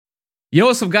Yo,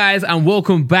 what's up, guys, and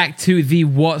welcome back to the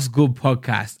What's Good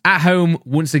podcast. At home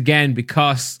once again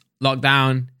because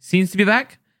lockdown seems to be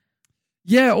back.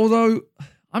 Yeah, although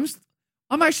I'm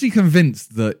actually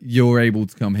convinced that you're able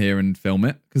to come here and film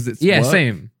it because it's work.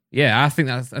 Same. Yeah, I think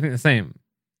the same.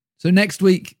 So next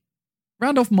week,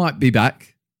 Randolph might be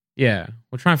back. Yeah,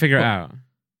 we'll try and figure it out.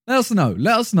 Let us know.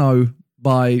 Let us know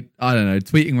by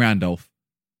tweeting Randolph.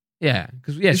 Yeah,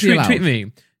 because tweet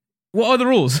me. What are the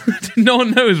rules? No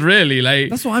one knows really. Like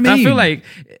that's what I mean. I feel like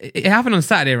it happened on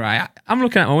Saturday, right? I'm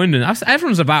looking at my window.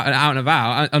 Everyone's out and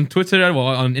about on Twitter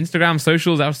or on Instagram,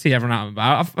 socials. I see everyone out and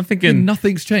about. I'm thinking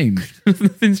nothing's changed.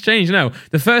 Nothing's changed. No,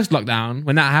 the first lockdown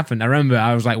when that happened, I remember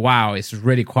I was like, "Wow, it's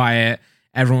really quiet.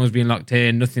 Everyone was being locked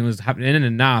in. Nothing was happening."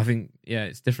 And now I think, yeah,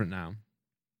 it's different now.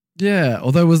 Yeah,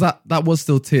 although that was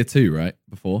still tier 2, right?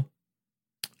 Before.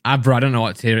 Bro, I don't know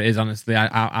what tier it is. Honestly,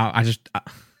 I just.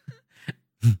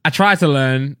 I try to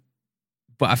learn,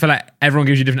 but I feel like everyone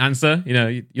gives you a different answer. You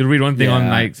know, you'll read one thing on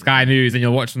like Sky News and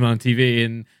you'll watch them on TV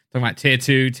and talking about tier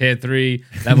 2, tier 3,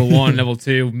 level 1, level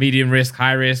 2, medium risk,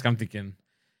 high risk. I'm thinking,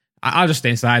 I'll just stay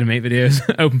inside and make videos,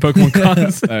 open Pokemon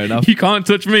cards. Fair enough. You can't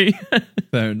touch me.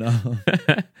 Fair enough.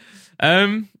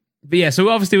 But yeah, so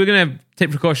obviously we're going to take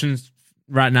precautions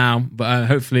right now, but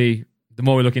hopefully the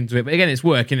more we look into it, but again, it's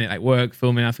work, isn't it? Like work,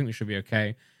 filming, I think we should be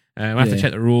okay. We have to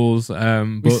check the rules.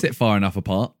 We sit far enough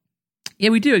apart. Yeah,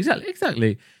 we do,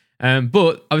 exactly.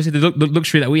 But obviously the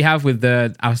luxury that we have with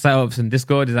our setups and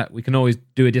Discord is that we can always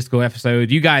do a Discord episode.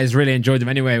 You guys really enjoyed them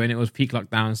anyway when it was peak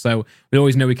lockdown, so we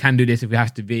always know we can do this if we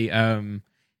have to be, have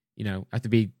to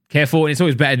be careful. And it's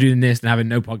always better doing this than having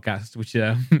no podcast, which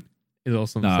is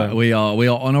awesome. No, so. we are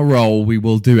on a roll. We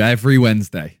will do every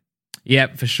Wednesday.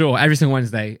 Yep, for sure. Every single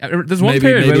Wednesday. There's one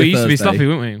period where we used to be sloppy,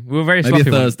 weren't we? We were very sloppy.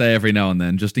 Maybe a Thursday every now and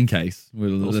then, just in case.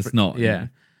 Let's not. Yeah.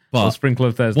 But we'll sprinkle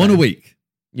of Thursday. One a week.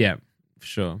 Yeah, for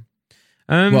sure.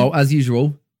 Well, as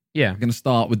usual, I'm going to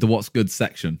start with the What's Good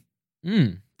section.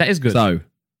 That is good. So,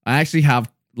 I actually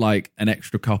have like an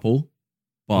extra couple.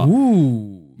 But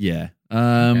ooh. Yeah.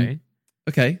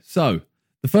 Okay, so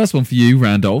the first one for you,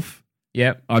 Randolph.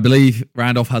 Yep. I believe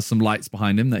Randolph has some lights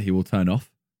behind him that he will turn off.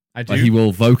 I do. But he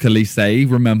will vocally say,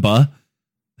 remember.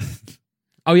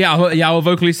 Oh, yeah, I will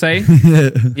vocally say.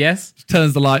 Yes.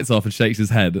 Turns the lights off and shakes his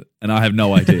head, and I have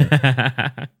no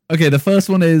idea. Okay, the first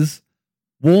one is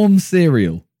warm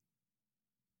cereal.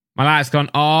 My light's gone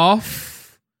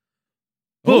off.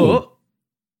 But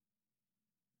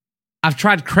I've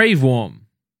tried Crave Warm,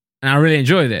 and I really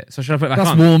enjoyed it. So should I put it back on?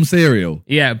 That's warm cereal.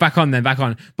 Yeah, back on. But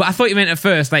I thought you meant at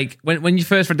first, like, when you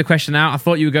first read the question out, I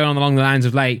thought you were going along the lines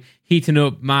of, like, heating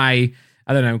up my,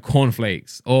 I don't know,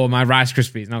 cornflakes or my Rice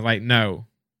Krispies. And I was like, no.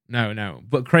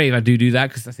 But Crave, I do that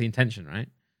because that's the intention, right?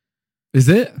 Is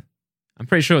it? I'm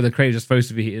pretty sure the Craves are supposed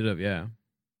to be heated up, yeah.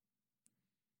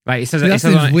 Like, it says, that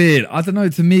seems weird. I don't know,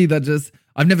 to me,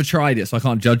 I've never tried it, so I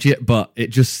can't judge it, but it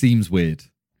just seems weird.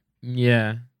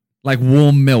 Yeah. Like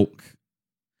warm milk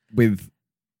with,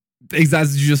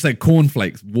 as you just said,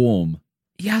 cornflakes, warm.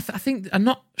 Yeah, I think, I'm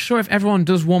not sure if everyone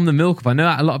does warm the milk up. I know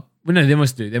that a lot of, well, no, they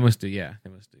must do, yeah, they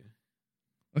must do.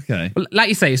 Okay. But like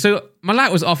you say, so my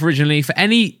light was off originally. For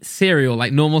any cereal,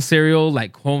 like normal cereal,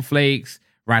 like cornflakes,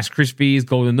 Rice Krispies,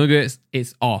 Golden Nuggets,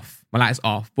 it's off. My light's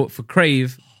off. But for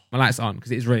Crave, my light's on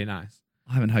because it's really nice.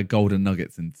 I haven't had Golden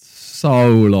Nuggets in so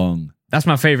long. That's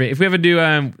my favorite. If we ever do,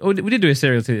 we did do a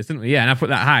cereal to this, didn't we? Yeah, and I put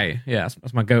that high. Yeah,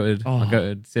 that's my goated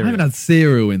cereal. I haven't had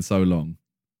cereal in so long.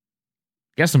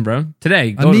 Get some, bro.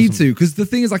 Today. I need to, because the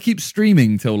thing is, I keep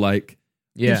streaming till like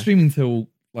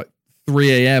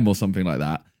 3 a.m. or something like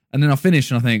that. And then I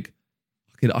finish and I think,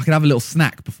 I could have a little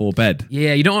snack before bed.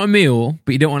 Yeah, you don't want a meal,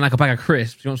 but you don't want like a bag of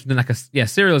crisps. You want something like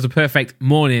cereal is a perfect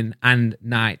morning and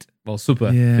night. Well,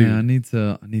 super. Yeah, food. I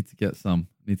need to get some.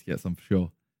 For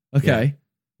sure. Okay. Yeah.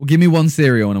 Well, give me one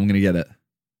cereal and I'm going to get it.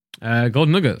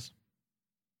 Golden Nuggets.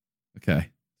 Okay.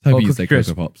 Hope you say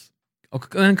Cocoa Pops.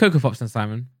 And Cocoa Pops then,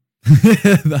 Simon.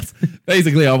 That's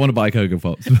basically, I want to buy Cocoa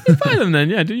Pops. Buy them then,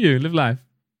 yeah, do you? Live life.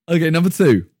 Okay, number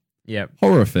 2. Yep.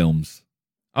 Horror films.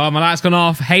 Oh, my light's gone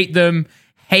off. Hate them.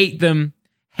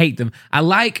 I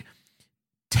like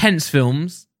tense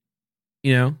films,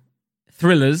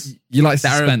 thrillers. You like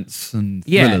suspense and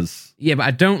thrillers. Yeah, but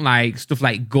I don't like stuff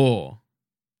like gore.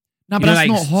 No, but that's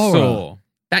not horror. Saw.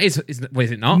 That is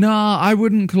it not? No, I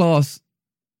wouldn't class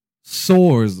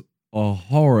Saw as a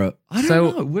horror. I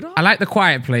don't know, would I? I like The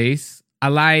Quiet Place. I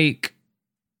like...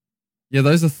 Yeah,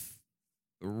 those are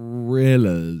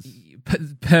thrillers.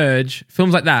 Purge.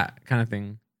 Films like that kind of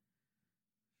thing.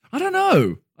 I don't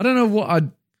know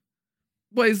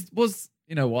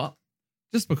you know what?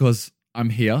 Just because I'm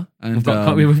here and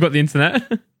we've got the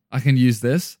internet. I can use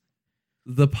this.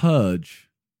 The Purge.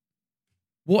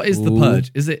 What is The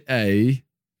Purge? Is it an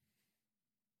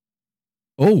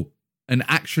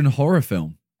action horror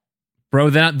film?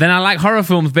 Bro, then I like horror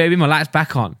films, baby. My light's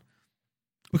back on.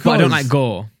 Because I don't like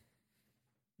gore.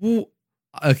 Well,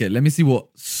 okay, let me see what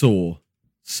Saw.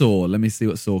 Let me see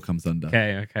what Saw comes under.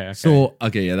 Okay. Saw,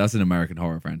 okay, yeah, that's an American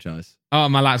horror franchise. Oh,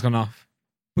 my light's gone off.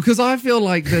 Because I feel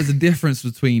like there's a difference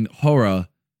between horror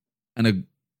and a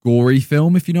gory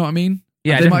film, if you know what I mean.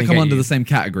 Yeah, they might come under the same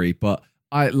category, but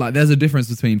there's a difference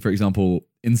between, for example,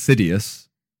 Insidious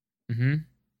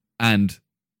and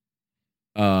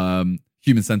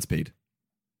Human Centipede.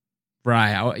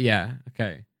 Right. Yeah.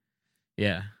 Okay.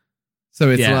 Yeah. So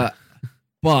it's like,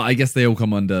 but I guess they all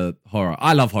come under horror.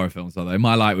 I love horror films, though.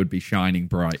 My light would be shining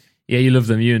bright. Yeah, you love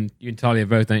them. You and Talia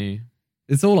both, don't you?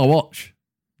 It's all I watch.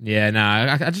 Yeah, no,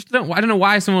 I just don't. I don't know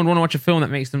why someone would want to watch a film that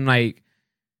makes them like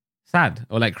sad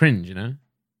or like cringe. You know,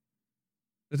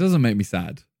 it doesn't make me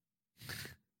sad.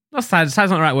 Not sad.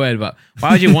 Sad's not the right word, but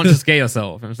why would you want to scare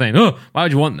yourself? I'm saying, why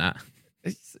would you want that?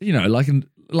 It's,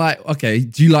 okay.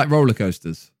 Do you like roller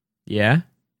coasters? Yeah.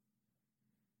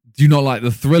 Do you not like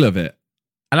the thrill of it?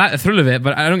 I like the thrill of it,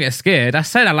 but I don't get scared. I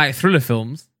said I like thriller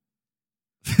films.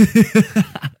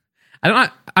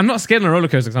 I'm not scared on a roller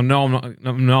coaster because I'm not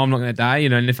going to die, you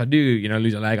know. And if I do,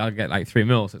 lose a leg, I'll get like 3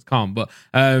 mil, so it's calm. But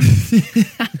I'm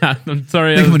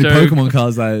sorry. Think how many Pokemon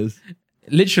cards that is.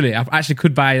 Literally, I actually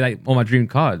could buy like all my dream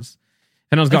cards.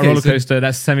 If anyone's got a roller coaster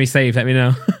that's semi-safe, let me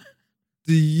know.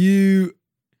 Do you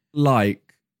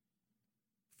like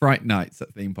Fright Nights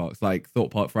at theme parks, like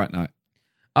Thought Park Fright Night?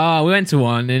 Oh, we went to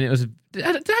one, and it was.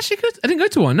 I didn't go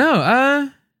to one. No,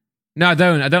 no, I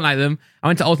don't. I don't like them. I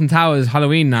went to Alton Towers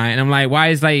Halloween night, and I'm like, why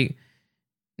is like?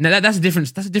 No, that's a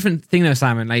different. That's a different thing, though,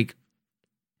 Simon. Like,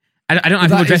 I don't like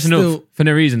people dressing up for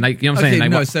no reason. Like, you know what I'm saying?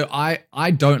 Like, no. So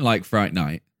I don't like Fright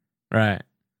Night, right?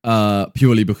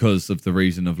 Purely because of the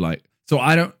reason of like. So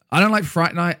I don't like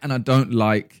Fright Night, and I don't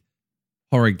like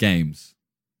horror games,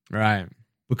 right?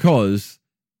 Because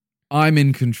I'm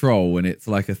in control, and it's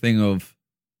like a thing of,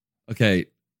 okay,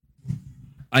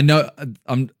 I know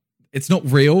it's not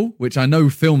real, which I know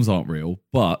films aren't real,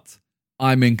 but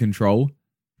I'm in control.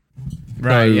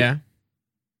 Right, so yeah.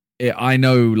 I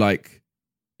know, like,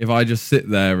 if I just sit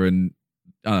there and,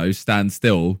 I don't know, stand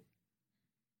still,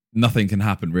 nothing can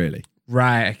happen, really.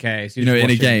 Right, okay. So in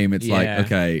a game, it's like,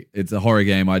 okay, it's a horror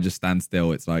game, I just stand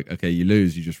still. It's like, okay, you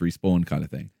lose, you just respawn kind of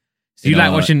thing. So you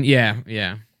like watching,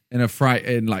 yeah. In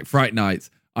Fright Nights,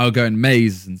 I'll go in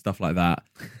mazes and stuff like that,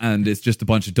 and it's just a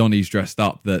bunch of Donnies dressed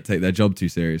up that take their job too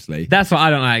seriously. That's what I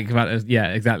don't like about it. Yeah,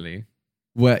 exactly.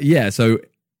 So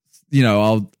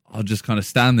I'll just kind of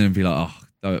stand there and be like,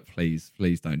 oh,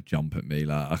 please don't jump at me.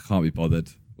 Like, I can't be bothered.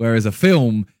 Whereas a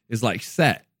film is like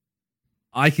set.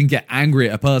 I can get angry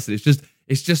at a person.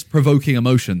 It's just provoking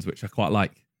emotions, which I quite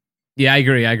like. Yeah, I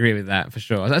agree with that for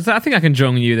sure. I think I can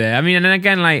join you there. I mean, and then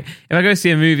again, like if I go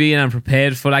see a movie and I'm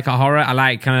prepared for like a horror, I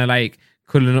like kind of like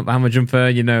cuddling up behind my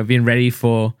jumper, being ready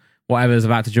for whatever's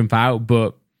about to jump out.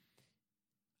 But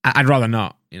I'd rather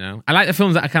not. I like the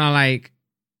films that are kind of like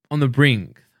on the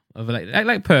brink of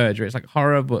like Purge, where it's like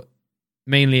horror, but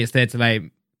mainly it's there to like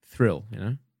thrill.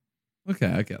 Okay,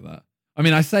 I get that. I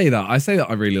mean, I say that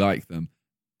I really like them.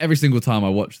 Every single time I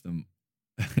watch them,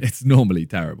 it's normally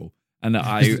terrible. And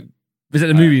is it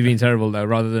the movie being terrible though,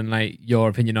 rather than like your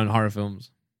opinion on horror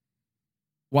films?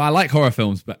 Well, I like horror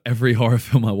films, but every horror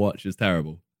film I watch is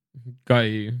terrible. Got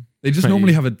you. They just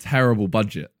normally have a terrible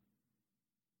budget.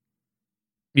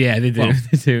 Yeah, they do. Well,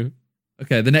 they do.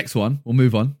 Okay, the next one. We'll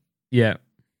move on. Yeah.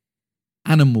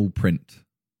 Animal print.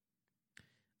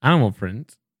 Animal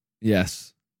print?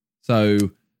 Yes.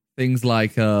 So things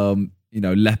like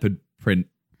leopard print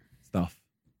stuff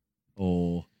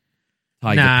or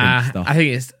tiger print stuff. I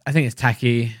think it's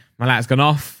tacky. My light's gone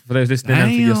off for those listening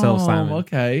and for yourself, Simon.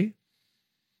 Okay.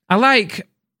 I like,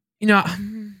 yeah,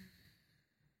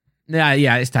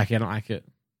 it's tacky. I don't like it.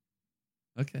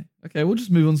 Okay, we'll just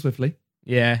move on swiftly.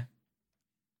 Yeah.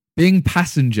 Being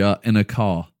passenger in a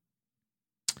car.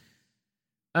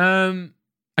 Okay, I'm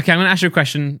going to ask you a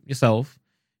question yourself.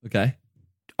 Okay.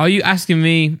 Are you asking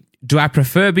me, do I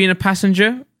prefer being a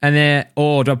passenger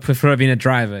or do I prefer being a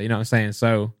driver? You know what I'm saying?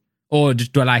 So, or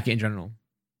just do I like it in general?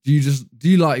 Do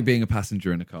you like being a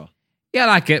passenger in a car? Yeah, I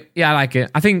like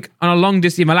it. I think on a long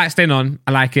distance, my light's staying on.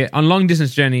 I like it. On long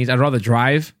distance journeys, I'd rather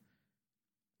drive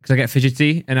because I get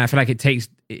fidgety and I feel like it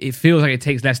feels like it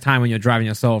takes less time when you're driving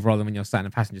yourself rather than when you're sat in a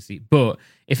passenger seat. But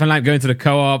if I'm like going to the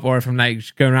co-op or if I'm like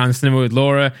going around the cinema with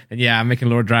Laura, then yeah, I'm making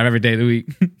Laura drive every day of the week.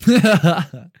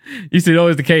 Used to be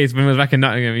always the case when I was back in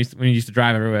Nottingham, when we used to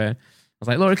drive everywhere. I was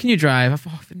like, Laura, can you drive?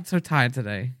 I've been so tired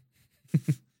today.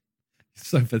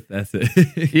 So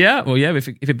pathetic. Yeah, well, yeah. If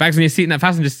it bags on your seat in that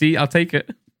passenger seat, I'll take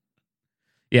it.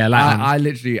 Yeah, I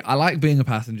like being a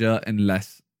passenger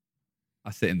unless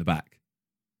I sit in the back.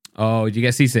 Oh, do you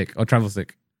get seasick or travel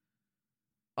sick?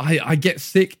 I get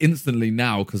sick instantly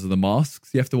now because of the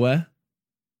masks you have to wear.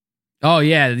 Oh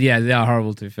yeah, they are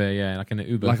horrible to be fair. Yeah, like in an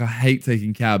Uber. Like I hate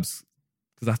taking cabs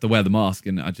because I have to wear the mask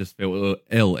and I just feel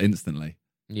ill instantly.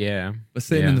 Yeah, But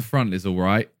sitting in the front is all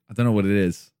right. I don't know what it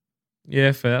is.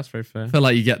 Yeah, fair. That's very fair. I feel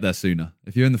like you get there sooner.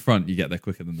 If you're in the front, you get there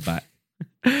quicker than the back.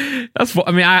 That's what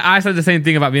I mean. I said the same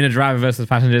thing about being a driver versus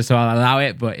passenger, so I'll allow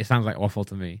it. But it sounds like awful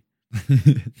to me.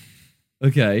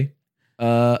 Okay,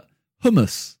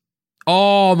 hummus.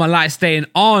 Oh, my light's staying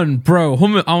on, bro.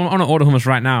 Hummus. I want to order hummus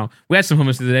right now. We had some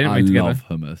hummus the other day, didn't we? Together. I love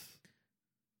hummus.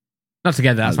 Not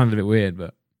together. That sounded a bit weird,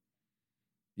 but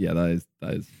yeah, that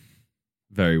is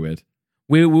very weird.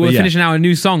 We were finishing our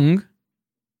new song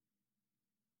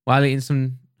while eating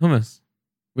some hummus.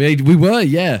 We were,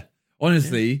 yeah.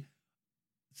 Honestly,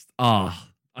 I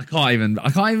can't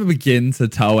even begin to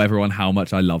tell everyone how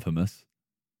much I love hummus.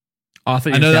 Oh,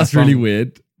 I know that's really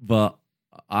weird, but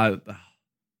I'd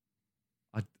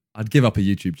give up a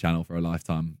YouTube channel for a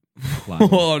lifetime plan.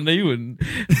 Oh no, you wouldn't.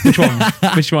 Which one?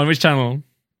 Which one? Which channel?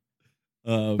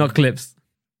 Not clips.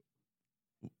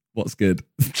 What's good?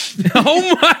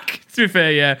 Oh my! To be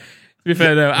fair, yeah. To be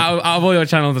fair, though, out of all your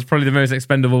channels, that's probably the most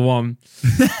expendable one.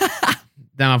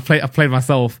 Damn, I've played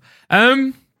myself.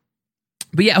 But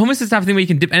yeah, hummus is the type of thing where you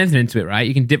can dip anything into it, right?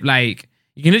 You can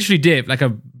literally dip like a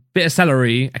bit of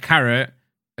celery, a carrot,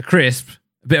 a crisp,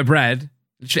 a bit of bread,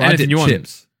 anything you want.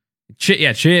 Chips.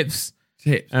 Chips.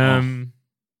 Anything.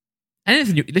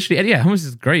 Hummus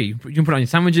is great. You can put it on your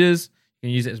sandwiches. You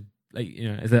can use it as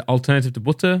as an alternative to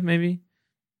butter, maybe.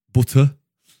 Butter.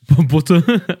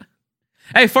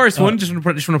 Hey, Forest won. Just want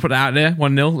to put that out there.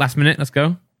 1-0, last minute. Let's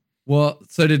go. What?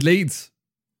 So did Leeds.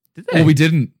 Did they? Well, we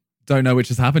didn't. Don't know which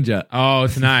has happened yet. Oh,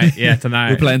 tonight. Yeah,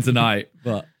 tonight. We're playing tonight,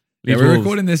 but we're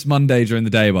recording this Monday during the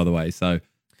day, by the way. So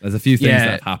there's a few things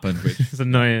that have happened. Which it's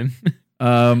annoying.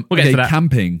 We'll get to that.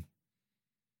 Camping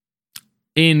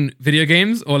in video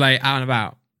games or like out and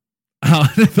about.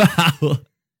 Out and about.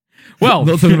 Well,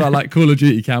 not talking about like Call of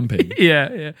Duty camping.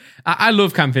 Yeah. I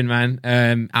love camping, man.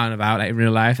 Out and about, like in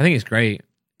real life. I think it's great.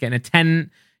 Getting a tent,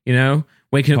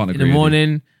 waking up in the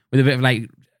morning with a bit of like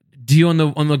dew on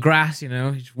the grass, you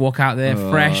just walk out there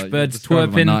fresh, birds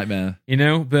twerping. Nightmare.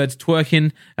 Birds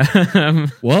twerking.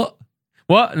 What?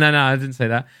 What? No, I didn't say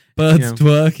that. Birds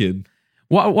twerking.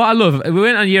 What I love, we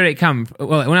went on year 8 camp.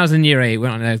 Well, when I was in year 8, we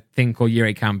went on a thing called year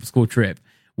 8 camp, school trip.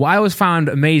 What I always found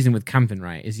amazing with camping,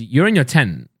 right, is you're in your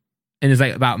tent. And there's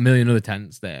like about a million other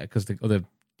tents there because the other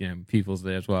pupils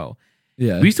there as well.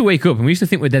 Yeah. We used to wake up and we used to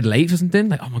think we're dead late or something.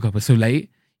 Like, oh my God, we're so late.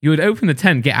 You would open the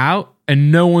tent, get out,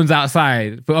 and no one's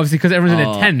outside. But obviously, because everyone's in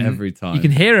a tent, every time you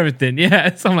can hear everything.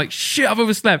 Yeah. So I'm like, shit, I've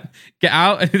overslept. Get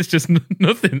out, and it's just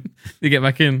nothing. You get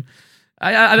back in.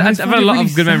 I've had a lot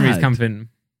of good memories camping.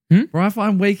 Bro, I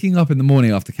find waking up in the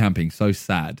morning after camping so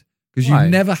sad because you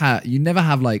never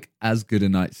have like as good a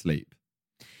night's sleep.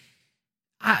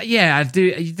 Yeah, I do.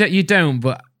 You don't,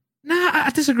 but I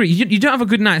disagree. You don't have a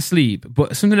good night's sleep,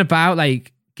 but something about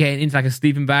like getting into like a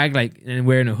sleeping bag, like and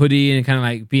wearing a hoodie and kind of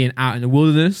like being out in the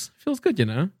wilderness feels good,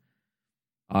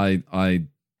 I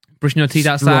brushing your teeth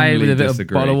outside with a bit of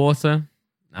bottle of water.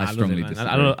 I strongly disagree.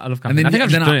 I love camping. And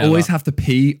then I always have to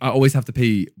pee. I always have to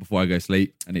pee before I go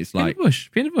sleep, and it's like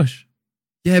pee in the bush.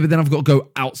 Yeah, but then I've got to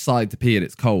go outside to pee, and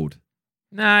it's cold.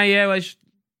 Nah, yeah, well,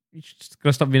 you just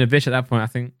gotta stop being a bitch at that point, I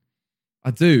think. I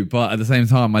do, but at the same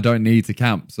time, I don't need to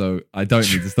camp, so I don't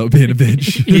need to stop being a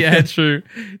bitch. Yeah, true.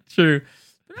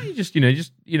 But you just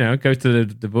go to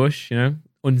the bush,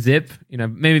 unzip,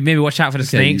 maybe watch out for the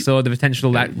snakes or the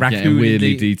potential like raccoon. Getting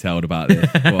weirdly detailed about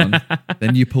this. Go on.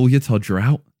 Then you pull your todger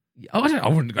out. Oh, I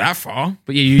wouldn't go that far,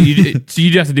 but yeah, you do, so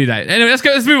you do have to do that. Anyway,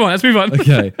 let's move on.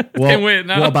 Okay, weird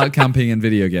now. What about camping and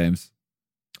video games?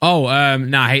 Oh, I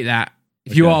hate that.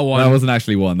 If you are one, that wasn't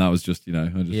actually one. That was just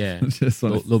just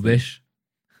little bish.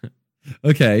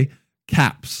 Okay,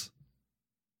 caps.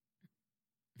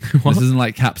 This isn't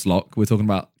like caps lock. We're talking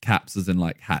about caps as in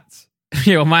like hats.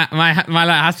 Yeah, well, my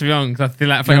light has to be on because I feel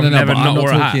like I've never not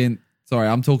wore a hat. Sorry,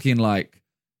 I'm talking like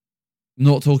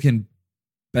not talking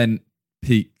bent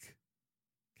peak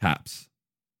caps.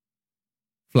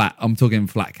 Flat. I'm talking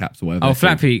flat caps or whatever. Oh,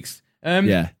 flat peaks.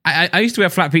 Yeah. I used to wear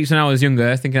flat peaks when I was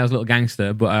younger, thinking I was a little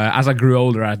gangster. But as I grew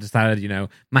older, I decided,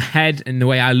 my head and the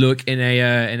way I look in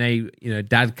a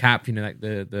dad cap, like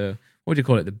the what do you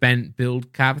call it? The bent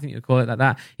build cap, I think you call it like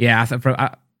that. Yeah,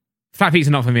 flat peaks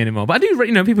are not for me anymore. But I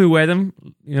do, people who wear them,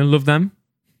 love them.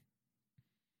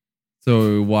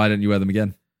 So why don't you wear them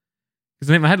again? Because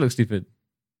they make my head look stupid.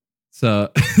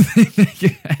 So,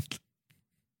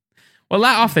 well,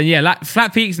 light off then. Yeah,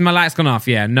 flat peaks and my light's gone off.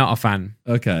 Yeah, not a fan.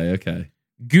 okay.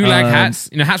 Gulag hats.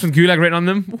 Hats with gulag written on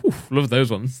them. Oof, love those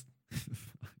ones.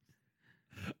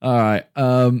 All right.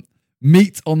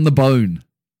 Meat on the bone.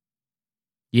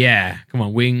 Yeah, come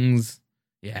on, wings.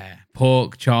 Yeah,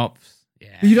 pork chops.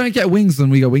 Yeah. But you don't get wings when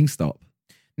we go Wingstop.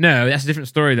 No, that's a different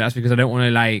story. That's because I don't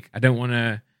want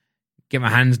to get my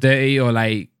hands dirty or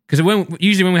because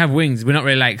usually when we have wings, we're not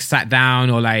really sat down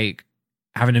or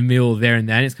having a meal there and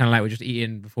then. It's kind of we're just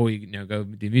eating before you go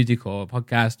do music or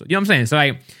podcast. You know what I'm saying? So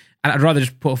I'd rather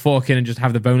just put a fork in and just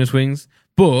have the bonus wings.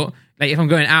 But if I'm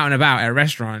going out and about at a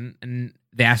restaurant and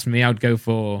they ask me, I would go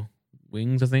for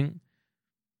wings, I think.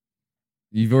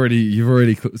 You've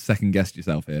already second guessed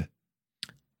yourself here.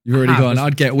 You've already gone,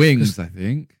 I'd get wings, I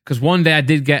think. Because one day I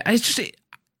did get, it's just,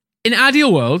 in an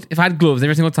ideal world, if I had gloves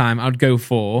every single time, I would go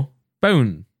for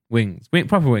bone wings,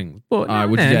 proper wings. But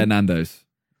what did you get at Nando's?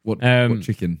 What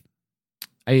chicken?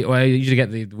 I usually get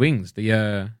the wings,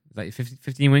 the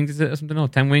 15 wings, is it, or something, or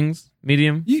 10 wings,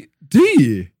 medium. Do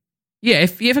you? Yeah,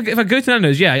 if I go to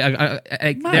Nando's, yeah,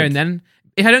 I there and then.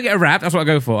 If I don't get a wrap, that's what I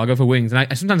go for. I go for wings. And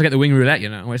I sometimes get the wing roulette,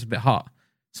 where it's a bit hot.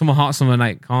 Some are hot, some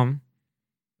are calm.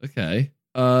 Okay.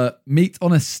 Meat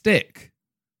on a stick.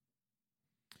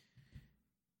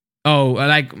 Oh,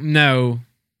 no.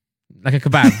 Like a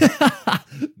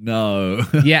kebab. No.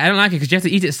 Yeah, I don't like it because you have to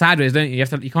eat it sideways, don't you? You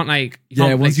can't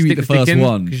once you eat the first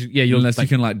one. Yeah, unless you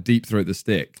can deep throat the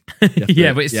stick.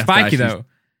 Yeah, but it's spiky though.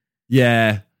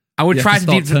 Yeah. I would try to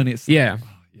deep throat it. Yeah. Oh,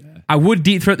 yeah. I would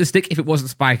deep throat the stick if it wasn't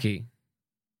spiky.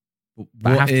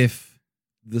 What if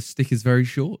the stick is very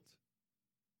short?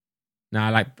 No, I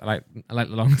like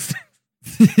the long stick.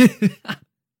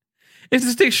 If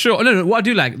the stick's short, no. What I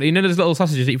do those little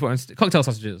sausages that you put on cocktail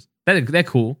sausages. They're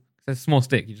cool. It's a small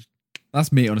stick.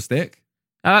 That's meat on a stick.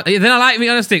 Then I like meat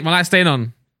on a stick. My light's staying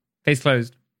on. Case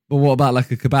closed. But what about a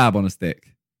kebab on a stick?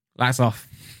 Lights off.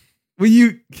 Were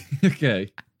you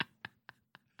okay?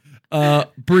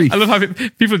 Briefs. I love how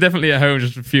people are definitely at home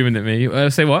just fuming at me.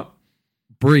 Say what?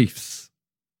 Briefs.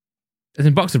 As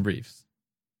in boxer briefs.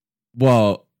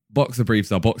 Well, boxer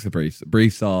briefs are boxer briefs.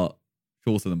 Briefs are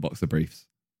shorter than boxer briefs.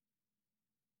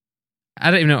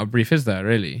 I don't even know what a brief is though,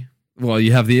 really. Well,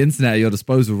 you have the internet at your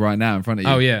disposal right now in front of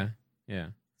you. Oh, yeah.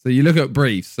 So you look at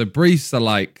briefs. So briefs are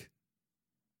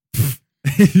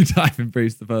if you type in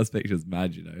briefs, the first picture is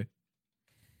mad,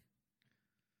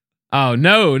 Oh,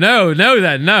 no,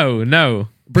 then. No.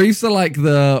 Briefs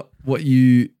are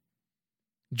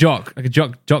Jock, like a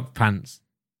jock pants.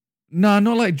 No,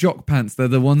 not like jock pants. They're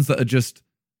the ones that are just,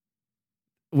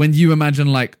 when you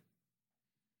imagine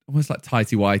almost like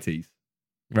tighty whities.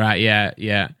 Right,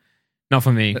 yeah. Not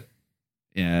for me.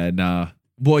 Yeah, nah.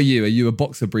 What are you? Are you a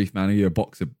boxer brief man or are you a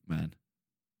boxer man?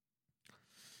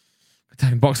 I'm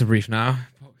typing boxer brief now.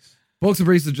 Boxer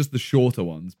briefs are just the shorter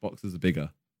ones. Boxers are bigger.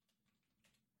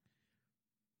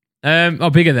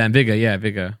 Bigger then. Bigger.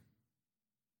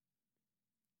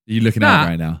 Are you looking at it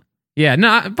right now? Yeah,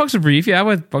 no, boxer brief. Yeah, I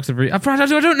wear boxer brief. I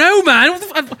don't know, man.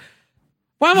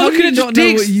 Why am I looking at just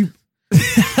dicks?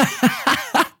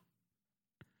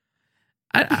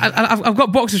 I've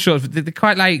got boxer shorts, but they're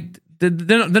quite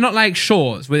they're not like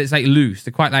shorts where it's loose.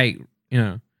 They're quite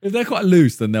If they're quite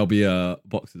loose, then they'll be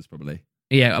boxers probably.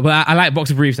 Yeah, but I like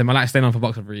boxer briefs. I like staying on for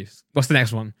boxer briefs. What's the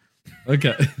next one?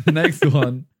 Okay, the next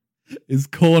one is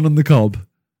corn on the cob.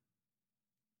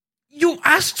 You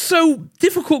ask so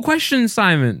difficult questions,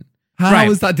 Simon. How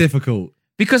is that difficult?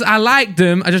 Because I like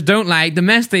them. I just don't like the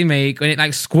mess they make when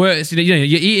it squirts. You're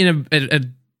eating a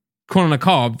corn on a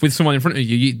cob with someone in front of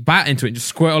you. You bite into it and just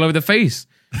squirt all over the face.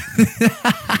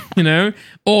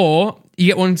 Or you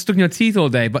get one stuck in your teeth all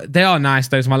day. But they are nice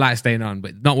though, so my light's staying on.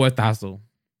 But not worth the hassle.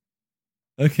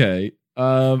 Okay.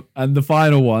 And the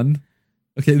final one.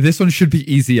 Okay, this one should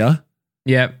be easier.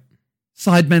 Yep.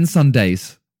 Sidemen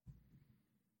Sundays.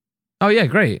 Oh yeah,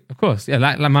 great. Of course. Yeah,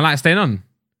 like my light's staying on.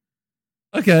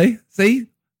 Okay, see?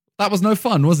 That was no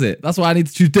fun, was it? That's why I need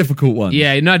to choose difficult ones.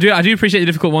 Yeah, no, I do appreciate the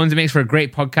difficult ones. It makes for a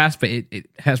great podcast, but it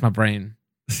hurts my brain.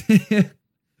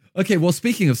 Okay, well,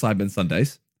 speaking of Sidemen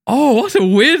Sundays. Oh, what a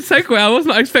weird segue. I was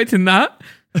not expecting that.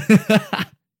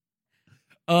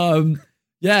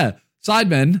 Yeah,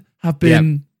 Sidemen have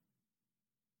been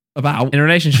about... in a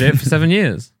relationship for 7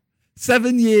 years.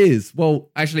 7 years. Well,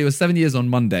 actually, it was 7 years on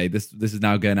Monday. This is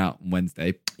now going out on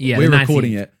Wednesday. Yeah, we're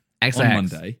recording it XX. on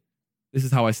Monday. This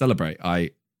is how I celebrate.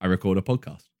 I record a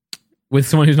podcast with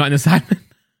someone who's not in the Sidemen.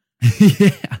 Yeah,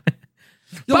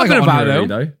 but I've been about it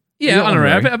though. Yeah,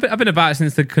 honorary. I've been about it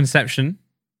since the conception.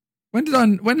 When did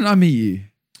I meet you?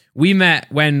 me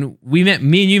and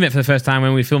you met for the first time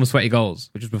when we filmed Sweaty Goals,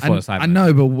 which was before the Sidemen. I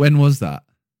know, but when was that?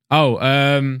 Oh,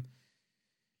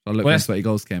 When Sweaty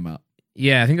Goals came out.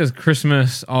 Yeah, I think it was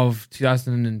Christmas of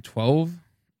 2012.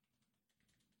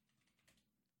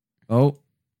 Oh,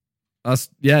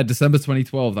 December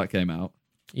 2012 that came out.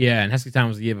 Yeah, and Heskey Town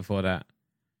was the year before that.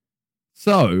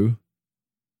 So,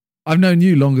 I've known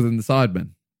you longer than the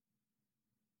Sidemen.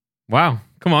 Wow,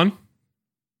 come on.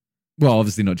 Well,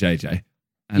 obviously not JJ.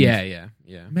 And Yeah.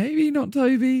 maybe not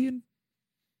Toby and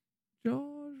Josh.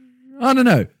 I don't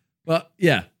know, but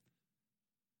yeah.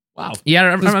 Wow.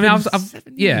 Yeah,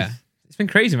 Years. It's been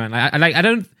crazy, man. I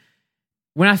don't.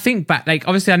 When I think back, like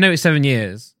obviously I know it's 7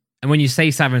 years, and when you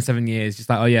say 7 years, just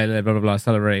like oh yeah, blah blah blah,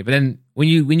 celebrate. But then when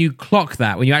you clock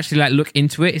that, when you actually like look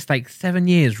into it, it's like 7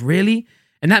 years, really,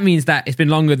 and that means that it's been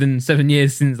longer than 7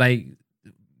 years since like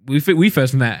we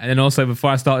first met, and then also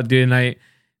before I started doing like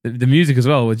the music as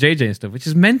well with JJ and stuff, which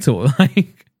is mental.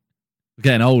 Like we're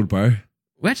getting old, bro.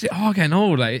 We're actually getting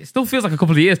old. Like it still feels like a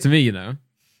couple of years to me, you know.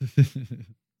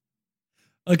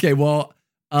 Okay, well,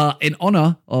 in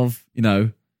honor of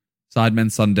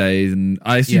Sidemen Sundays, and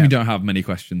I assume you don't have many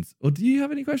questions, or do you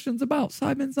have any questions about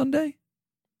Sidemen Sunday?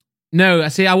 No,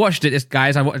 see, I watched it,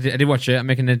 guys. I did watch it. I'm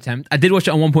making an attempt. I did watch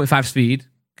it on 1.5 speed.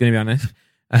 Gonna be honest.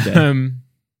 Okay.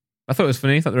 I thought it was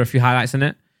funny. I thought there were a few highlights in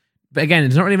it. But again,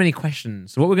 there's not really many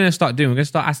questions. So what we're going to start doing, we're going to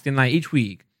start asking like each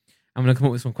week. I'm going to come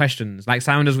up with some questions, like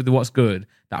Simon does with the What's Good,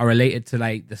 that are related to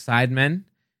like the Sidemen.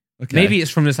 Okay. Maybe it's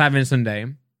from the Sidemen Sunday.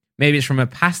 Maybe it's from a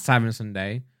past Sidemen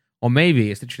Sunday. Or maybe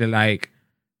it's literally like,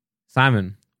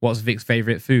 Simon, what's Vic's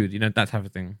favourite food? That type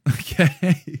of thing.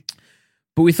 Okay.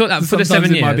 But we thought that for the 7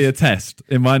 years... it might be a test.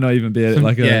 It might not even be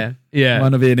like a... yeah. It might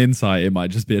not be an insight. It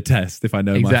might just be a test if I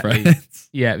know my friends.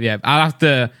 Yeah. I'll have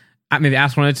to maybe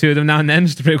ask one or two of them now and then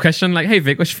just to put a question like, hey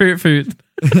Vic, what's your favourite food?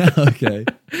 Okay.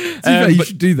 You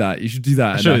should do that. You should do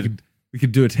that. We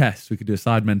could do a test. We could do a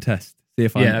Sidemen test.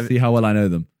 See how well I know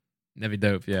them. That'd be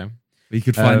dope, yeah. We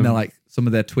could find like some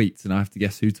of their tweets and I have to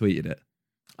guess who tweeted it.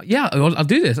 Yeah, I'll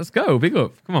do this. Let's go. Big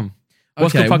up. Come on.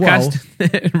 What's okay, the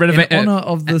podcast? Well, in honor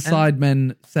of the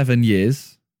Sidemen 7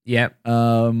 years,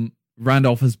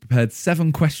 Randolph has prepared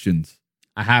 7 questions.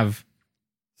 I have.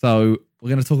 So we're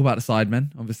going to talk about the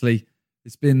Sidemen. Obviously,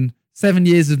 it's been 7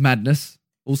 years of madness,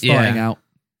 all starting out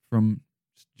from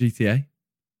GTA.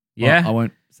 Yeah. Well, I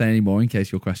won't say any more in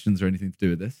case your questions are anything to do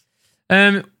with this.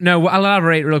 No, I'll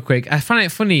elaborate real quick. I find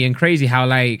it funny and crazy how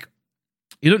like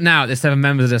you look now at the 7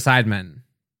 members of the Sidemen.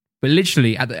 But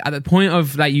literally, at the point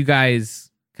of like you guys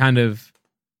kind of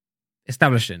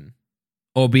establishing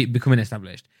or becoming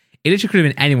established, it literally could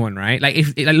have been anyone, right? Like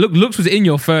if Lux was in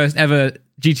your first ever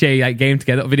GTA like game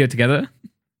together, video together.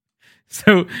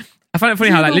 So I find it funny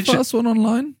how like literally first one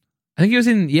online. I think it was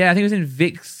in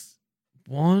Vic's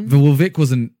one. Well, Vic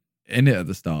wasn't in it at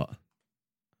the start.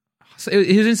 So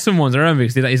he was in someone's. I remember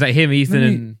because he's like him,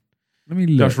 Ethan, let me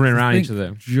look. Josh running around each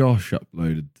other. Josh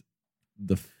uploaded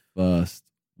the first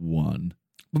one.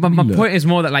 But my point is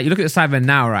more that like you look at the Sidemen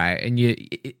now, right? And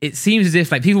it seems as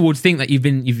if like people would think that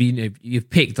you've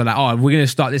picked or like, oh, we're gonna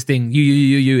start this thing,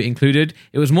 you included.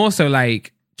 It was more so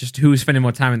like just who was spending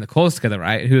more time in the calls together,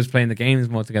 right? Who was playing the games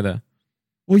more together.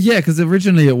 Well, yeah, because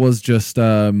originally it was just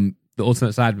the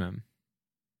ultimate Sidemen.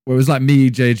 Where it was like me,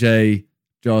 JJ,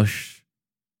 Josh,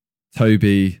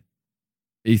 Toby,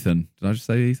 Ethan. Did I just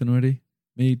say Ethan already?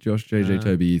 Me, Josh, JJ,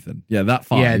 Toby, Ethan. Yeah, that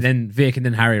 5. Yeah, then Vic and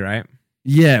then Harry, right?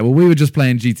 Yeah, well, we were just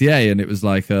playing GTA, and it was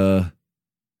like a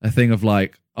thing of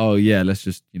like, oh yeah, let's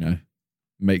just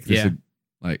make this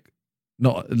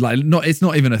it's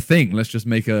not even a thing. Let's just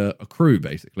make a crew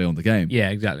basically on the game. Yeah,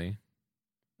 exactly.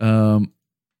 Okay,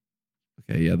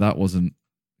 yeah, that wasn't.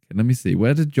 Okay, let me see.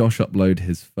 Where did Josh upload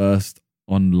his first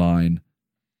online?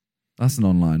 That's an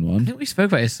online one. I think we spoke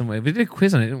about it somewhere. We did a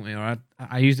quiz on it, didn't we? Or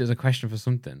I used it as a question for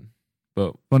something.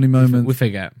 But funny moment. We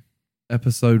forget.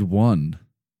 Episode 1.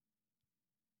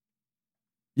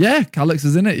 Yeah, Calix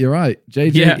is in it. You're right.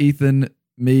 JJ, Ethan,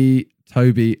 me,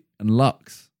 Toby, and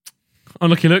Lux.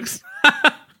 Unlucky Lux.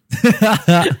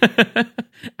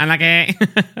 Unlucky.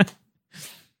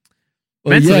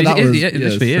 Well, mentally, that was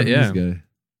literally it. Yeah.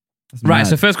 Right. Mad.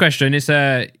 So first question is: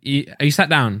 are you sat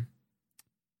down?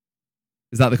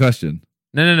 Is that the question?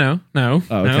 No. Oh,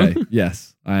 okay. No.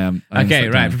 Yes, I am. Okay,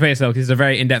 right. Prepare yourself. This is a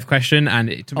very in-depth question, and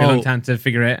it took me a long time to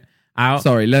figure it out.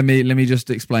 Sorry. Let me just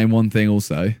explain one thing.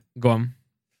 Also, go on.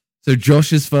 So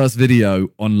Josh's first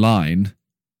video online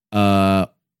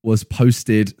was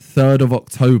posted 3rd of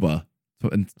October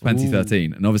in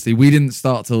 2013. Ooh. And obviously we didn't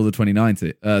start till the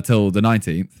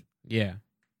 19th. Yeah.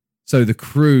 So the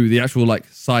crew, the actual like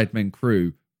Sidemen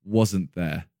crew wasn't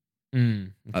there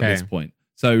at this point.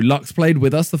 So Lux played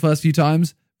with us the first few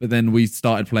times, but then we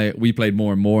started playing. We played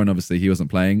more and more, and obviously he wasn't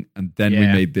playing. And then we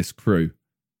made this crew.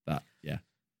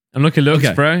 And look at Lux,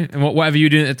 bro. And whatever you were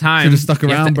doing at the time, should have stuck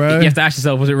around, bro. You have to ask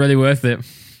yourself, was it really worth it?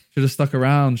 Should have stuck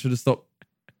around. Should have stopped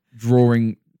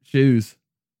drawing shoes.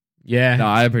 Yeah. No,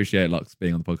 I appreciate Lux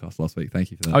being on the podcast last week.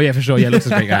 Thank you for that. Oh yeah, for sure. Yeah, Lux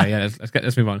is a great guy. Yeah,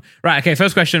 let's move on. Right. Okay.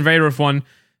 First question, very rough one.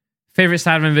 Favorite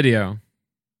Sidemen video?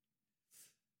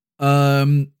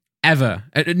 Ever.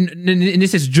 And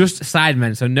this is just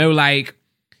Sidemen, so no like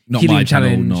not Helium my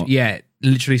challenge. channel, not. Yeah,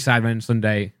 literally Sidemen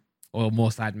Sunday or more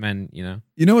Sidemen. You know.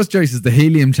 You know what's Jace is the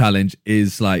Helium challenge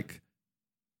is like.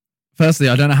 Firstly,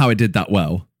 I don't know how it did that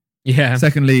well. Yeah.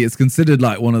 Secondly, it's considered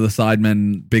like one of the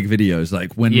Sidemen big videos.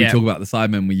 Like when we talk about the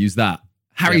Sidemen, we use that.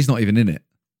 Harry's not even in it.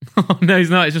 Oh no,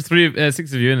 he's not. It's just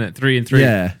 6 of you, isn't it? 3 and 3.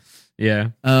 Yeah. Yeah.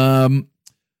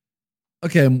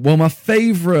 Okay. Well, my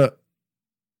favorite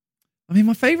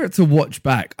to watch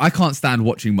back. I can't stand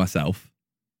watching myself.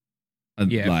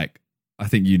 And like, I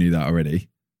think you knew that already.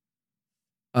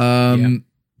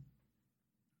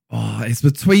 It's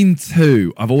between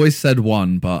two. I've always said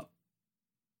one, but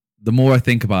the more I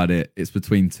think about it, it's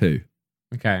between two.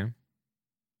 Okay.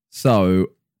 So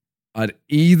I'd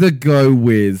either go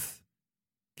with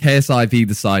KSI v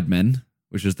the Sidemen,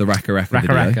 which is the Raka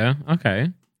video.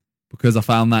 Okay. Because I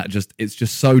found that it's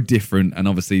just so different, and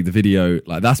obviously the video,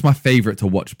 like that's my favorite to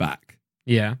watch back.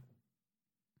 Yeah.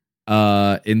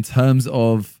 In terms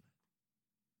of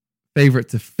favorite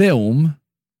to film,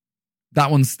 that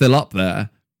one's still up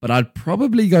there, but I'd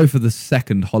probably go for the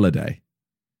second holiday.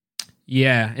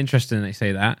 Yeah, interesting that you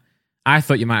say that. I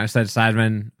thought you might have said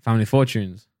Sidemen Family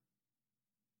Fortunes.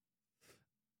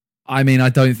 I mean, I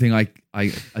don't think I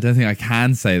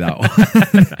can say that one.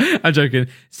 I'm joking.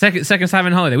 Second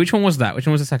Sidemen holiday. Which one was that? Which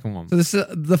one was the second one? So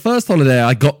the first holiday,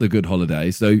 I got the good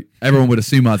holiday, so everyone would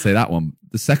assume I'd say that one.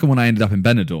 The second one, I ended up in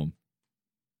Benidorm.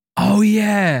 Oh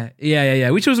yeah.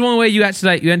 Which was the one where you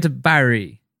actually you went to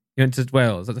Barry, you went to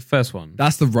Wales? Is that the first one?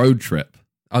 That's the road trip.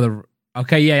 Oh,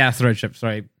 okay, that's the road trip.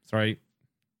 Sorry.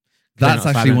 That's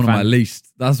actually one of my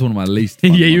least. That's one of my least.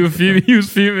 Yeah, you were fuming. He was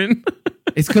fuming.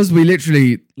 It's because we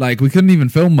literally we couldn't even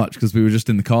film much because we were just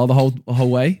in the car the whole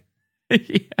way.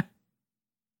 Yeah.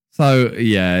 So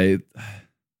yeah.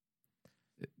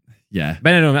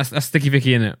 Benidorm. That's Sticky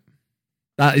Vicky, in it.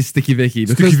 That is Sticky Vicky.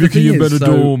 Sticky Vicky in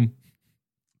Benidorm.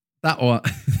 That one.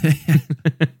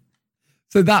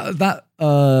 So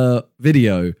that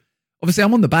video. Obviously,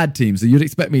 I'm on the bad team, so you'd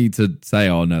expect me to say,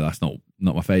 "Oh no, that's not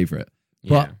my favorite."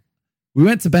 But we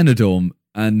went to Benidorm,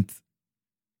 and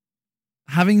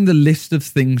having the list of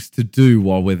things to do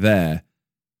while we're there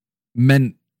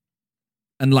meant,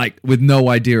 and like with no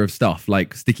idea of stuff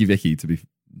like Sticky Vicky to be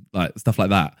like stuff like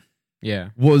that. Yeah,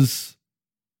 it was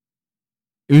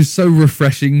so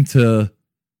refreshing to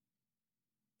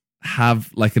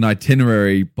have like an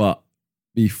itinerary, but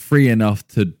be free enough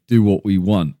to do what we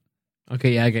want.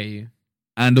 Okay, yeah, I get you.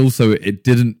 And also, it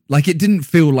didn't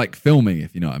feel like filming,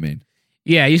 if you know what I mean.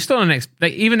 Yeah, you're still on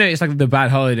even though it's like the bad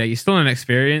holiday, you're still on an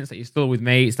experience. Like you're still with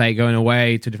mates, like going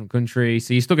away to a different country,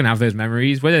 so you're still gonna have those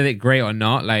memories, whether they're great or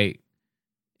not. Like,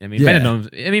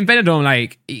 Benidorm,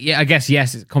 like, yeah, I guess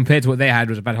yes, compared to what they had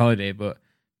was a bad holiday, but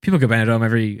people go Benidorm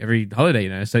every holiday, you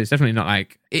know. So it's definitely not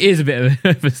like it is a bit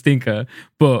of a stinker,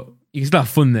 but you can still have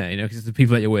fun there, you know, because it's the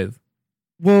people that you're with.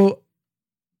 Well,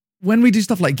 when we do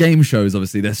stuff like game shows,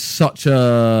 obviously there's such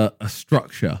a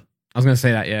structure. I was gonna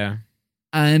say that, yeah,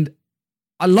 and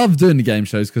I love doing the game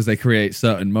shows because they create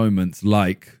certain moments,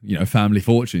 like, you know, Family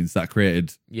Fortunes that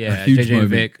created a huge JJ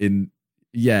moment and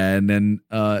then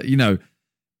you know,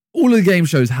 all of the game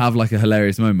shows have like a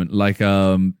hilarious moment, like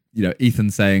you know, Ethan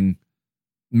saying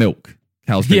milk,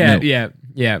 cows drink milk.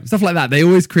 Yeah, stuff like that. They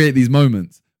always create these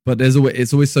moments, but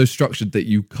it's always so structured that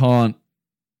you can't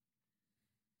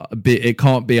it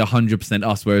can't be 100%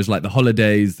 us. Whereas like the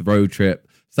holidays, the road trip,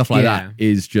 stuff like that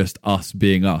is just us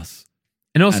being us.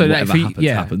 And also, and that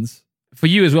happens. For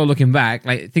you as well, looking back,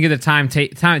 like think of the time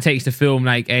it takes to film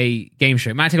like a game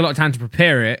show. It might take a lot of time to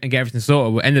prepare it and get everything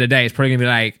sorted. But at the end of the day, it's probably gonna be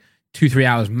like 2-3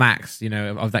 hours max, you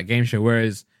know, of that game show.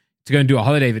 Whereas to go and do a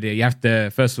holiday video, you have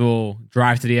to first of all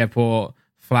drive to the airport,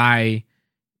 fly,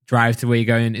 drive to where you're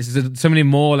going. It's so many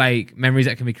more like memories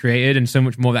that can be created, and so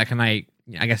much more that can like,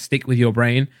 I guess, stick with your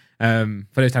brain for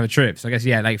those type of trips. So I guess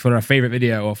like for a favorite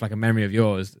video or for like a memory of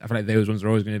yours, I feel like those ones are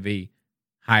always going to be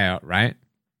higher, right?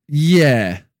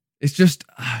 Yeah, it's just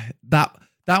that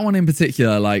one in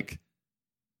particular. Like,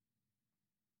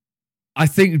 I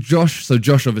think Josh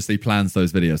obviously plans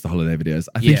those videos, the holiday videos.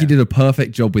 I think he did a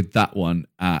perfect job with that one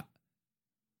at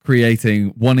creating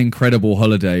one incredible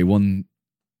holiday, one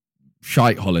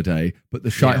shite holiday, but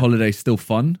the shite holiday is still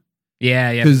fun.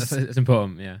 Yeah, yeah, 'Cause- it's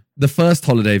important. Yeah, The first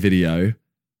holiday video,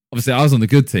 obviously I was on the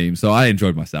good team, so I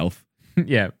enjoyed myself.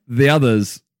 yeah, The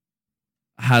others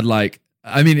had like,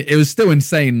 I mean, it was still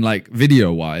insane, like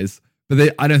video wise,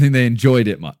 but I don't think they enjoyed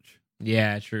it much.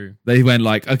 yeah. True. They went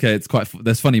like, okay, it's quite,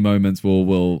 there's funny moments.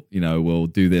 We'll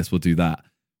do this, we'll do that.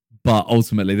 But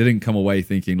ultimately, they didn't come away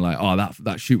thinking like, oh,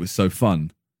 that shoot was so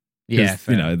fun. Yeah,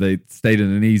 fair. They stayed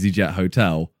in an EasyJet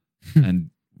hotel and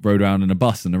rode around in a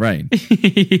bus in the rain.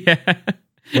 Yeah.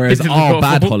 Whereas our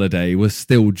bad holiday was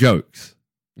still jokes.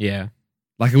 Yeah.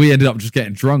 Like we ended up just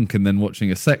getting drunk and then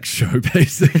watching a sex show,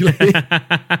 basically.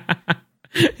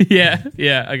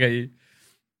 Yeah, I get you.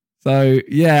 So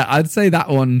yeah, I'd say that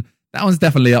one's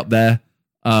definitely up there.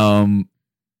 And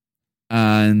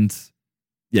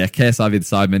yeah, KSI v the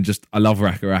Sidemen. I love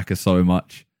Raka Raka so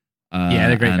much. Yeah,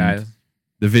 they're great guys.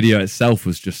 The video itself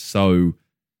was just so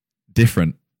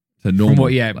different to normal.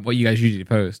 From what you guys usually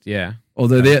post. Yeah.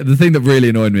 Although the thing that really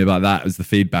annoyed me about that was the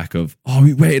feedback of, oh,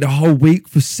 we waited a whole week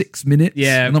for 6 minutes.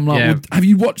 Yeah, and I'm like, yeah. well, have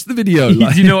you watched the video?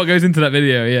 Like, Do you know what goes into that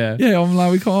video? Yeah. yeah, I'm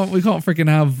like, we can't freaking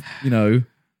have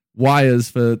wires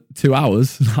for 2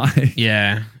 hours. Like,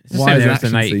 Yeah. It's the Why same is there,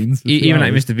 action like, scenes for even 2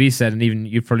 like hours? Mr. Beast said, and even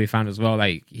you probably found as well,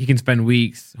 like he can spend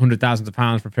weeks, hundred thousands of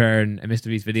pounds preparing a Mr.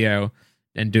 Beast video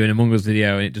and doing a Among Us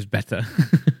video, and it does better.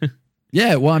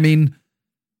 yeah, well, I mean,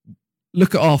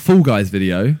 look at our Fall Guys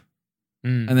video,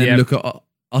 and then look at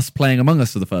us playing Among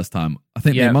Us for the first time. I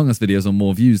think the Among Us videos are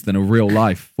more views than a real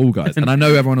life Fall Guys. And I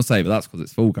know everyone will say, but that's because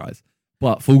it's Fall Guys.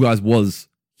 But Fall Guys was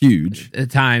huge. At the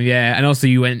time, yeah. And also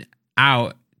you went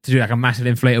out to do like a massive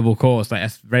inflatable course. Like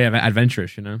that's very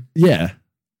adventurous, Yeah.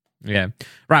 Yeah.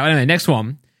 Right, well, anyway, next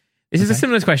one. This is a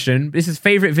similar question. This is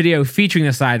favorite video featuring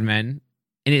the Sidemen.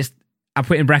 And it's, I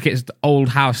put in brackets, the old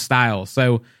house style.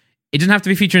 So it doesn't have to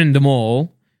be featuring them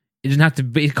all. It doesn't have to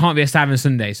be, it can't be a Sidemen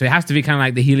Sunday. So it has to be kind of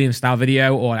like the helium style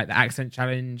video or like the accent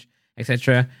challenge,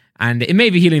 etc. And it may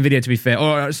be helium video to be fair,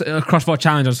 or a crossbar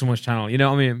challenge on someone's channel. You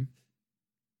know what I mean?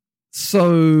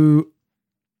 So,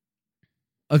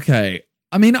 okay.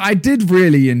 I mean, I did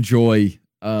really enjoy,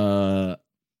 I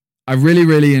really,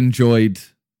 really enjoyed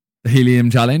the helium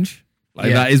challenge.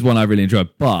 Like that is one I really enjoyed,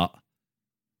 but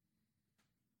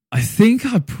I think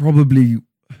I probably,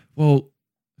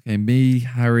 okay, me,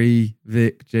 Harry,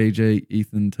 Vic, JJ,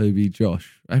 Ethan, Toby,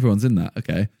 Josh. Everyone's in that.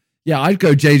 Okay. Yeah, I'd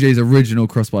go JJ's original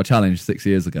crossbar challenge 6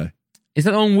 years ago. Is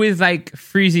that the one with like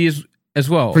Freezy as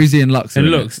well? Freezy and Lux. And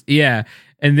Lux, yeah.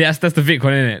 And that's the Vic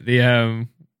one, isn't it? The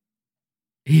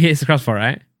he hits the crossbar,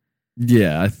 right?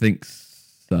 Yeah, I think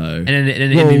so. And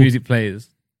then the music plays.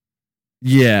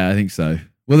 Yeah, I think so.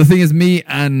 Well, the thing is, me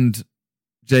and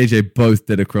JJ both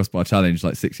did a crossbar challenge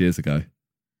like 6 years ago.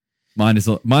 Mine's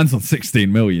on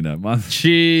 16 mil,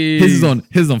 Jeez. His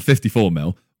is on 54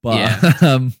 mil. But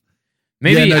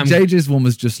maybe JJ's one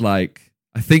was just like,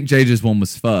 I think JJ's one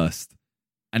was first,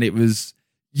 and it was,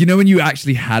 when you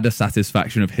actually had a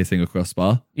satisfaction of hitting a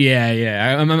crossbar.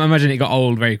 Yeah. I imagine it got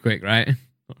old very quick, right?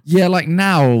 Yeah, like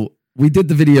now we did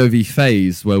the video v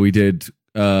phase where we did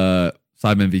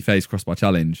Sidemen v phase crossbar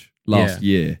challenge last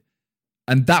year,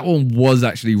 and that one was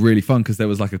actually really fun because there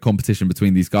was like a competition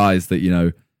between these guys that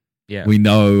we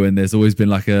know, and there's always been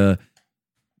like a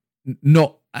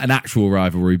not an actual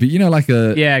rivalry, but like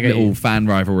a little fan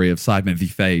rivalry of Sidemen v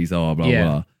phase, blah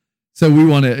blah. So we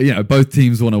want to, both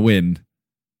teams want to win,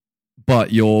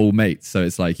 but you're all mates, so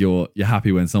it's like you're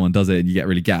happy when someone does it and you get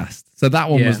really gassed. So that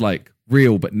one was like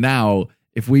real, but now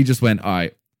if we just went, all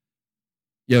right,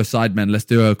 yo, Sidemen, let's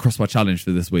do a crossbar challenge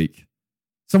for this week.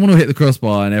 Someone will hit the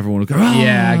crossbar and everyone will go,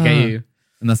 yeah, I get you.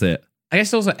 And that's it. I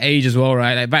guess also age as well,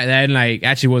 right? Like back then, like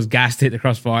actually was gassed to hit the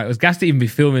crossbar. It was gassed to even be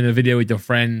filming a video with your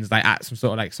friends, like at some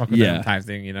sort of like soccer event type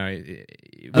thing. When at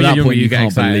you're that younger, point, you you get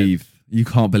excited.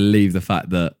 can't believe the fact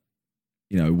that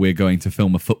we're going to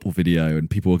film a football video and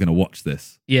people are going to watch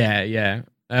this. Yeah.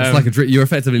 It's like you're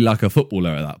effectively like a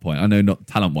footballer at that point. I know not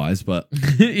talent wise, but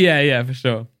yeah, for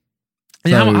sure.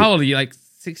 And So- how old are you? Like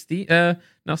 16?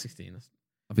 Not 16.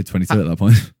 I'll be 22 at that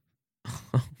point.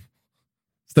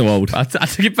 Still old. I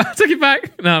took it back. I took it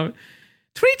back. No,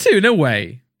 22. No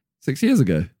way. 6 years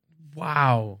ago.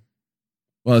 Wow.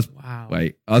 Well, Wow.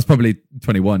 wait, I was probably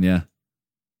 21. Yeah.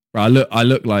 Right, I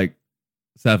look like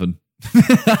 7.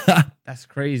 That's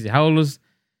crazy. How old was?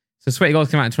 So Sweaty Goals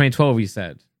came out in 2012. You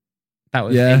said that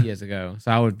was 8 years ago.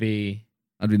 So I would be.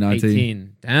 I'd be 19.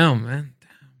 18. Damn, man. Damn.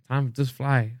 Time does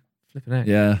fly. Flipping it.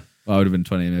 Yeah. Well, I would have been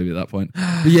 20 maybe at that point.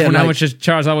 But yeah, Well, how much as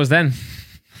Charles I was then?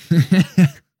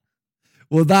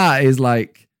 Well, that is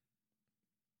like,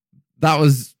 that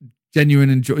was genuine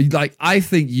enjoy. Like, I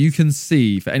think you can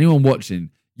see, for anyone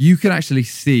watching, you can actually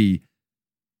see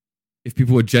if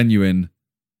people are genuine,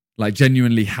 like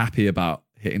genuinely happy about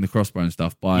hitting the crossbar and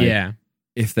stuff by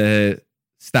if they're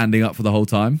standing up for the whole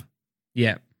time.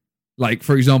 Yeah. Like,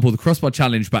 for example, the crossbar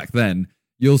challenge back then,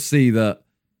 you'll see that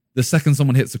the second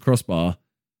someone hits the crossbar,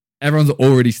 everyone's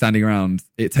already standing around.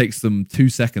 It takes them 2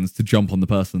 seconds to jump on the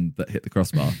person that hit the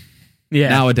crossbar. Yeah.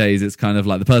 Nowadays, it's kind of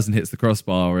like the person hits the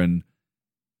crossbar and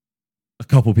a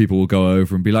couple people will go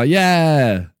over and be like,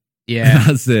 yeah. Yeah.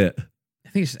 That's it. I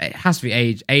think it has to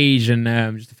be age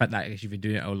and just the fact that I guess you've been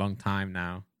doing it a long time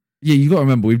now. Yeah, you got to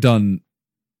remember, I've done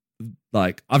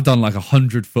like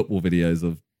 100 football videos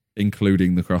of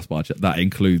including the crossbar that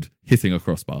include hitting a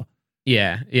crossbar.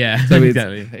 Yeah. So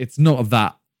exactly. it's not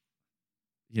that,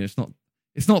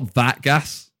 it's not that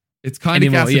gas. It's kind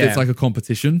of gas if it's like a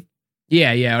competition.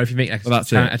 Yeah. Or if you make like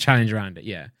a challenge around it.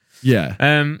 Yeah. Yeah.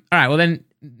 All right. Well, then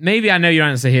maybe I know your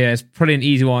answer here. It's probably an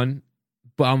easy one,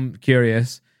 but I'm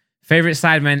curious. Favorite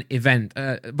Sidemen event.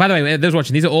 By the way, those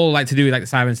watching, these are all like to do with like the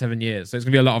Sidemen 7 years. So it's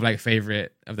gonna be a lot of like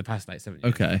favorite of the past like 7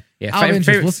 years. Okay. Yeah.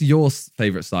 Favorite. What's your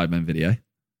favorite Sidemen video?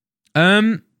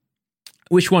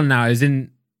 Which one now? Is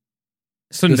in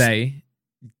Sunday?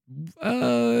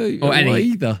 Or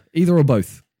any? Either or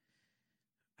both.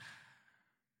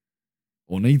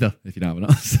 Or neither, if you don't have an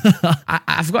answer.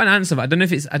 I've got an answer, but I don't know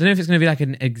if it's going to be like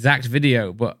an exact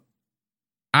video. But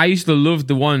I used to love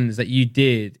the ones that you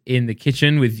did in the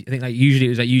kitchen with. I think like usually it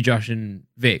was like you, Josh, and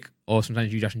Vic, or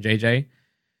sometimes you, Josh, and JJ.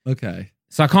 Okay.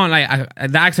 So I can't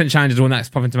the accent challenge is the one that's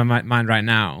popping into my mind right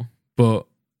now. But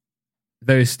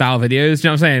those style videos, you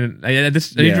know what I'm saying? I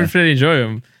just really enjoy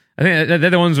them. I think they're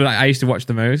the ones where I used to watch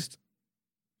the most.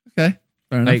 Okay.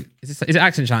 Fair enough. Like, it's an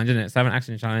accent challenge, isn't it? 7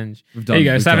 accent challenge. There you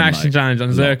go. 7 accent challenge on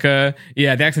Zerka.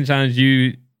 Yeah, the accent challenge.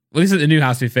 Well, this is the new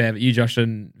house to be fair, but you, Josh,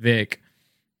 and Vic.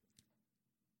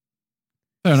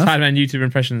 Fair enough. Sidemen YouTube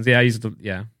impressions. Yeah, I used to.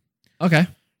 Yeah. Okay.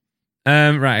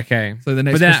 Right. Okay. So the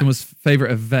next question was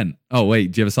favorite event. Oh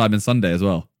wait, do you have a Sidemen Sunday as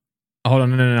well? Hold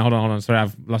on. No. Hold on. Sorry,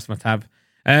 I've lost my tab.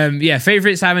 Yeah,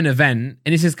 favorite Sidemen event,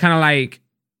 and this is kind of like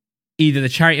either the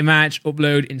charity match,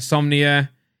 upload,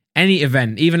 insomnia. Any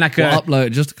event, even like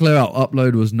upload. Just to clear out,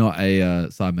 upload was not a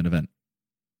Sidemen event.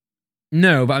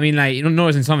 No, but I mean, like, nor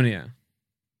is Insomnia.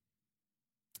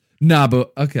 Nah,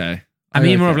 but okay. I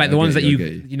mean, more of like the ones that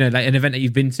you know, like an event that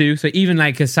you've been to. So even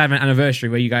like a 7th anniversary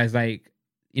where you guys like,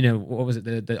 you know, what was it,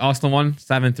 the Arsenal one,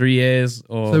 3 years,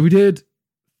 or so we did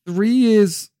 3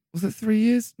 years. Was it 3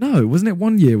 years? No, wasn't it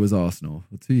 1 year was Arsenal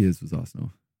or 2 years was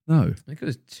Arsenal? No, I think it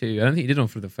was 2. I don't think you did one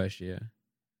for the first year.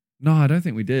 No, I don't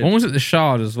think we did. One was at the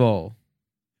Shard as well.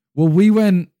 Well, we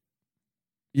went.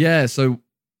 Yeah, so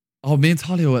me and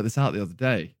Talia worked this out the other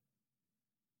day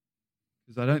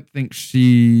because I don't think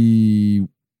she.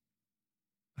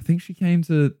 I think she came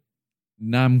to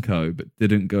Namco but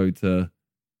didn't go to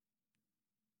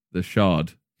the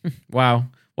Shard. Wow,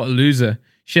 what a loser!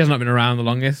 She has not been around the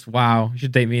longest. Wow, you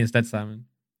should date me instead, Simon.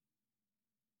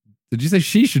 Did you say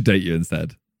she should date you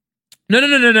instead? No.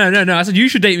 I said you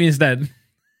should date me instead.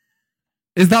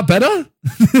 Is that better?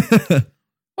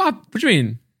 What do you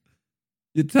mean?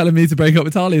 You're telling me to break up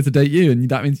with Talia to date you, and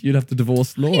that means you'd have to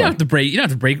divorce Laura. You don't have to break. We don't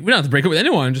have to break up with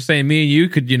anyone. I'm just saying, me and you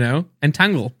could,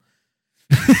 entangle.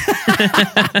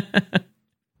 The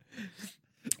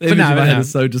image in my head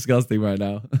is so disgusting right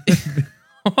now.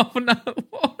 Oh, no.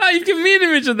 You've given me an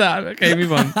image of that. Okay,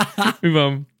 move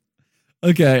on.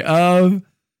 Okay.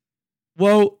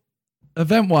 Well,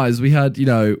 event-wise, we had,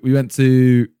 we went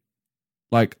to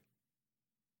like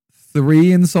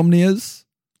 3 insomnias.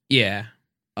 Yeah.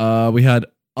 We had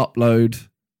upload.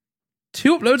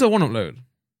 2 uploads or 1 upload?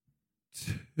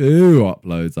 2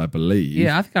 uploads, I believe.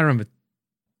 Yeah, I think I remember.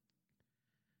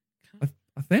 I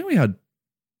think we had.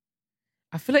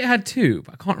 I feel like I had 2,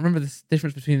 but I can't remember the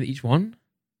difference between each one.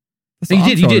 No,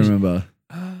 you did. Remember.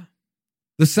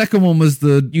 The second one was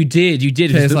the. You did.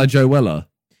 KSI Joe Weller.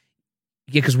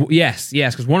 Yeah, because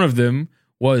one of them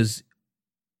was.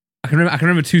 I can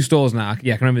remember 2 stores now.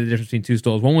 Yeah, I can remember the difference between 2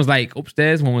 stores. One was like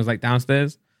upstairs, one was like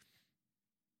downstairs.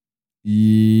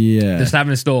 Yeah. The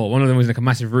Sidemen store. One of them was like a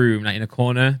massive room, like in a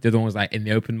corner. The other one was like in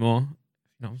the open more. You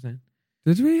know what I'm saying?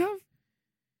 Did we have?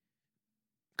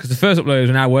 Because the first upload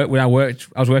was when I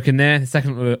was working there. The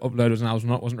second upload was when I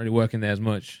wasn't really working there as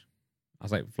much. I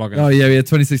was like vlogging. Oh yeah, we had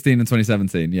 2016 and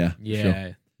 2017. Yeah. Yeah.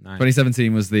 Sure. Nice.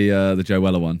 2017 was the Joe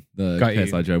Weller one. The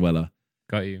KSI Joe Weller.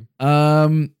 Got you.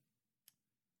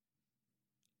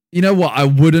 You know what? I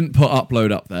wouldn't put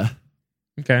upload up there.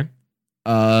 Okay.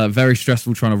 Very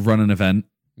stressful trying to run an event.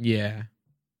 Yeah.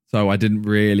 So I didn't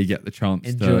really get the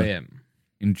chance to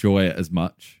enjoy it as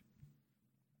much.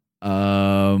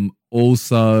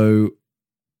 Also,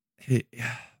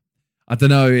 I don't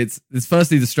know. It's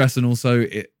firstly the stress, and also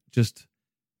it just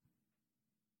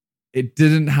it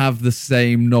didn't have the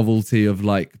same novelty of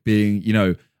like being,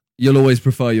 you'll always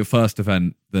prefer your first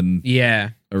event than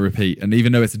a repeat. And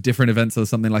even though it's a different event to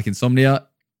something like Insomnia,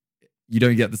 you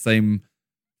don't get the same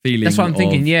feeling. That's what I'm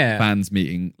thinking. Yeah, fans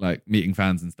meeting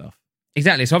fans and stuff.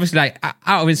 Exactly. So obviously, like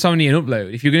out of Insomnia and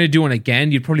Upload, if you're going to do one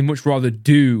again, you'd probably much rather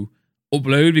do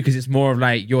Upload because it's more of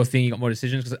like your thing. You got more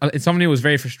decisions. Because Insomnia was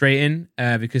very frustrating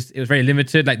because it was very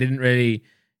limited. Like they didn't really,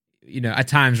 at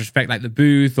times respect like the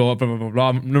booth or blah blah blah blah,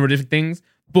 a number of different things.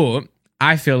 But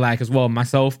I feel like as well,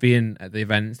 myself being at the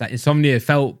events, that Insomnia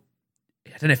felt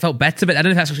better. But I don't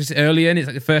know if that's because it's earlier and it's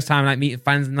like the first time like meeting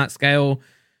fans in that scale,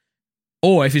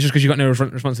 or if it's just because you got no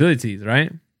responsibilities,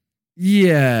 right?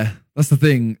 Yeah, that's the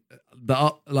thing.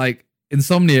 Like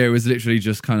Insomnia, it was literally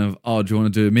just kind of, oh, do you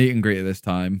want to do a meet and greet at this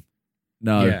time?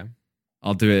 No,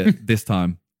 I'll do it this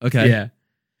time. Okay,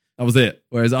 that was it.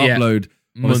 Whereas Upload,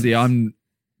 obviously, I'm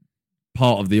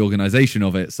part of the organization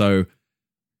of it, so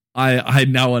I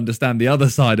now understand the other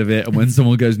side of it. And when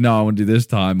someone goes, no, I want to do this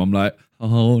time, I'm like,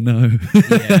 oh no,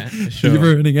 sure. You're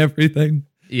ruining everything.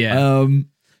 Yeah.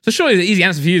 So surely the easy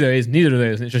answer for you though is neither of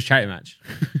those, and it's just charity match.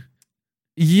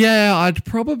 Yeah, I'd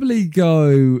probably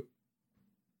go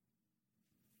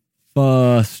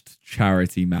first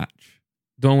charity match.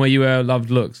 The one where you loved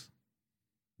looks.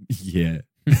 Yeah.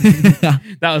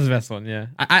 That was the best one, yeah.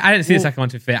 I didn't see the second one,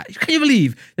 to be fair. Can you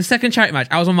believe the second charity match?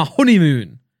 I was on my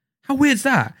honeymoon. How weird's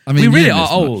that? I mean, we really are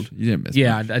old. You didn't miss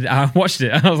much. I watched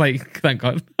it. I was like, thank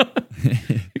God.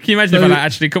 Can you imagine if I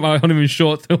actually cut my honeymoon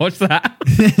short to watch that?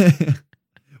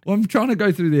 Well, I'm trying to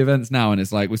go through the events now, and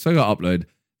it's like, we've still got Upload.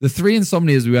 The 3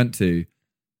 Insomnias we went to,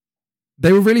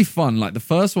 they were really fun. Like the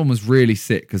first one was really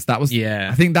sick because that was,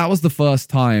 I think that was the first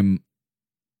time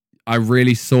I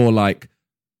really saw like,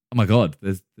 oh my God,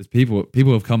 there's people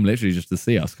have come literally just to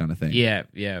see us kind of thing. Yeah.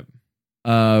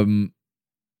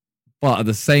 But at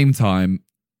the same time,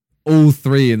 all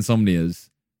 3 Insomnias,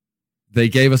 they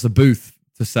gave us a booth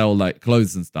to sell like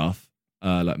clothes and stuff,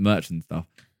 like merch and stuff.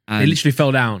 And they literally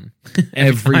fell down.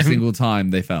 every single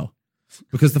time they fell.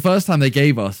 Because the first time they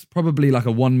gave us probably like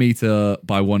a 1 meter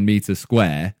by 1 meter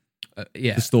square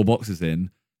to store boxes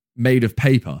in, made of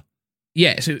paper.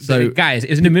 Yeah, so guys, it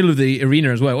was in the middle of the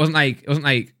arena as well. It wasn't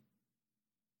like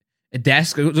a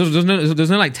desk. There was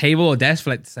no like table or desk for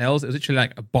like sales. It was literally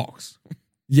like a box.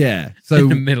 Yeah, so in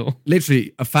the middle.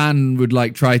 Literally, a fan would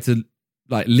like try to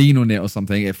like lean on it or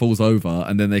something. It falls over,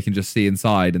 and then they can just see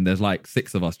inside. And there's like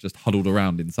 6 of us just huddled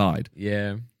around inside.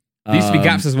 Yeah. There used to be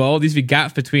gaps as well. There used to be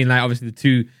gaps between like obviously the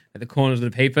two at the corners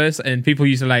of the papers, and people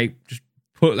used to like just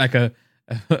put like a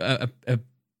what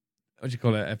do you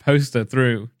call it, a poster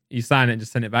through. You sign it and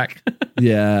just send it back.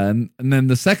 Yeah, and then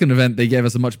the second event they gave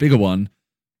us a much bigger one,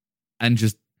 and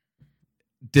just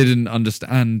didn't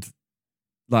understand.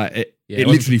 Like it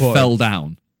literally fell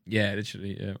down. Yeah,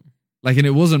 literally. Yeah. Like, and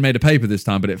it wasn't made of paper this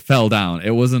time, but it fell down.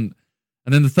 It wasn't.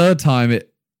 And then the third time,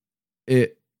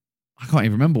 it. I can't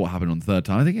even remember what happened on the third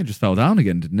time. I think it just fell down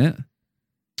again, didn't it?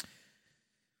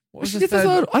 What was the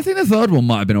third? I think the third one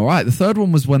might have been all right. The third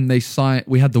one was when they signed.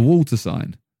 We had the wall to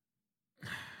sign.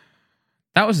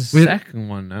 That was the second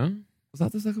one, no? Was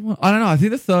that the second one? I don't know. I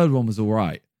think the third one was all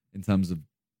right in terms of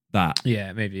that.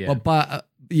 Yeah, maybe. Yeah, but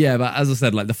as I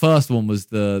said, like the first one was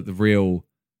the real.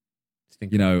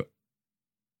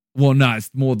 Well, no,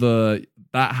 it's more that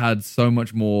had so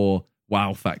much more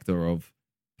wow factor of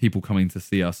people coming to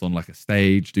see us on like a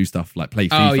stage, do stuff like play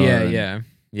FIFA. Oh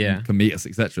yeah. Can meet us,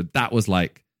 etc. That was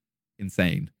like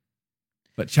insane.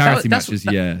 But charity matches,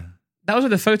 That was where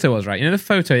the photo was, right? You know the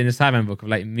photo in the Sidemen book of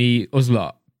like me, us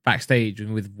lot, backstage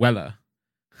with Weller.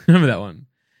 Remember that one?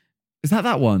 Is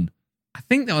that one? I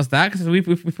think that was that because we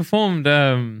performed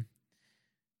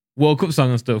World Cup song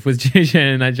and stuff with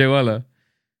JJ and Joe Weller.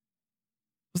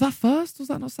 Was that first? Was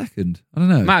that not second? I don't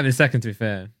know. Might have been second, to be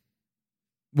fair.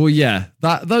 Well, yeah,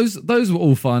 those were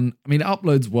all fun. I mean,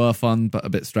 uploads were fun, but a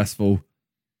bit stressful.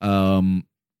 But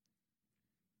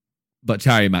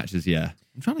charity matches, yeah.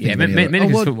 I'm trying to think. Yeah, mainly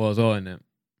because football as well, isn't it?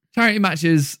 Charity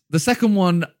matches. The second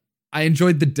one, I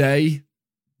enjoyed the day.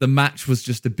 The match was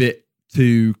just a bit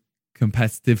too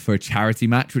competitive for a charity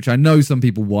match, which I know some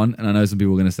people want, and I know some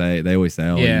people are going to say, they always say,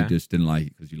 oh, you just didn't like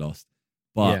it because you lost.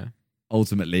 But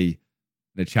ultimately,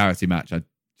 the charity match, I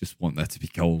just want there to be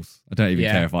goals. I don't even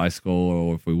care if I score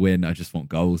or if we win. I just want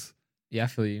goals. Yeah, I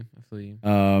feel you.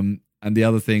 And the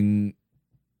other thing,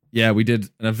 we did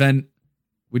an event.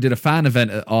 We did a fan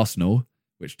event at Arsenal,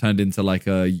 which turned into like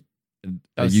a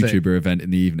YouTuber event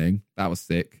in the evening. That was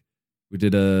sick. We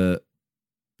did a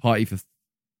party for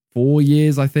 4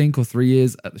 years, I think, or 3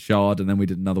 years at the Shard, and then we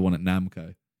did another one at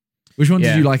Namco. Which one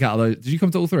did you like out of those? Did you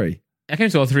come to all 3? I came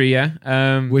to all three.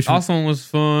 Yeah. Which last one was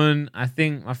fun. I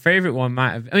think my favorite one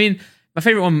might have. I mean, my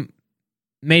favorite one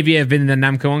maybe have been the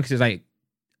Namco one because it's like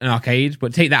an arcade.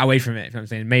 But take that away from it. If I'm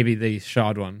saying maybe the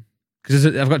Shard one because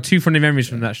I've got two funny memories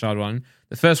from that Shard one.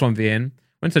 The first one being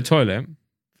went to the toilet.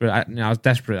 I was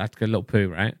desperate. I had to get a little poo.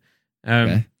 Right.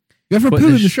 Okay. You ever poo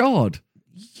in the Shard?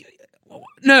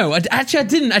 No, actually,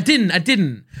 I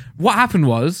didn't. What happened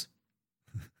was,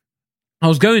 I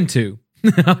was going to.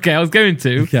 Okay, I was going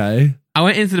to. Okay. I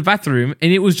went into the bathroom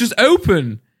and it was just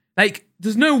open. Like,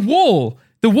 there's no wall.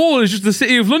 The wall is just the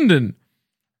City of London.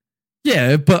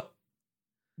 Yeah, but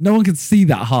no one can see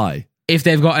that high. If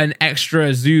they've got an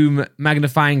extra zoom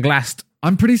magnifying glass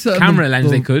I'm pretty certain camera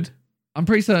lens, they could. I'm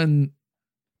pretty certain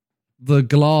the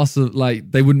glass of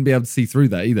they wouldn't be able to see through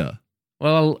that either.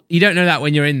 Well, you don't know that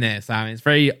when you're in there, Sam. It's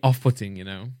very off-putting, you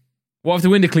know. What if the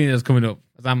window cleaner's coming up?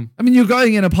 I mean, you're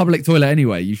going in a public toilet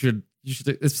anyway. You should.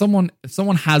 If someone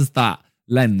has that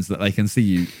lens that they can see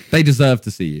you, they deserve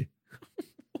to see you.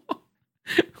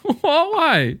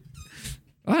 Why?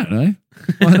 I don't know.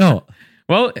 Why not?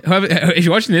 Well, if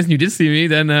you're watching this and you did see me,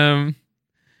 then I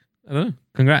don't know.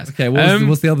 Congrats. Okay,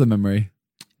 what's the other memory?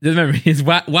 The memory is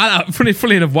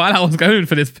funny enough, while I was going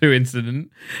for this poo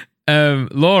incident,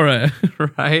 Laura,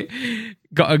 right,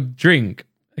 got a drink,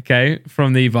 okay,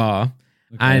 from the bar,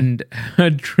 and her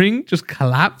drink just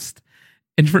collapsed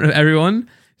in front of everyone.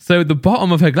 So the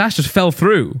bottom of her glass just fell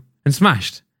through and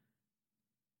smashed.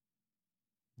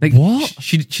 Like, what?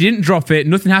 She didn't drop it.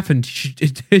 Nothing happened.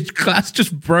 Her glass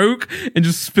just broke and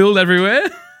just spilled everywhere.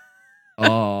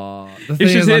 Oh, the if thing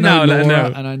she's is, here now, let her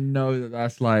know. And I know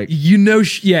that's like, you know,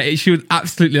 she would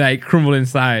absolutely like crumble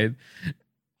inside.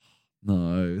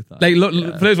 No,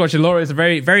 for those watching, Laura is a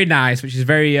very, very nice, but she's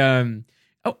very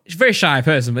she's a very shy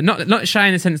person, but not shy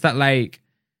in the sense that like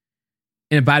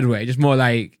in a bad way, just more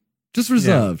like just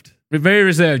reserved, very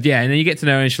reserved, yeah. And then you get to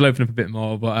know her, and she'll open up a bit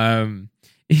more, but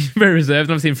very reserved.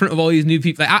 And obviously, in front of all these new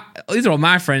people, like these are all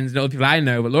my friends and all the people I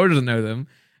know, but Laura doesn't know them.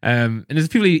 And there's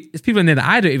people in there that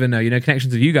I don't even know, you know,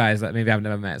 connections with you guys that maybe I've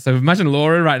never met. So imagine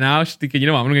Laura right now, she's thinking, you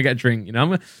know what, I'm gonna get a drink, you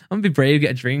know, I'm gonna be brave, get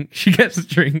a drink. She gets a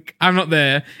drink, I'm not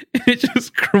there, it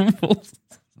just crumbles.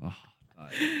 Oh,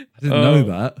 I didn't know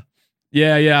that.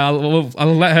 Yeah,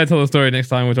 I'll let her tell the story next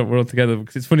time we're all together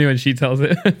because it's funny when she tells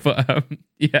it. But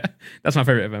yeah, that's my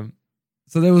favorite event.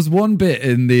 So there was one bit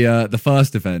in the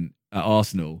first event at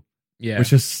Arsenal, which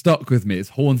has stuck with me. It's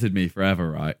haunted me forever,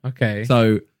 right? Okay.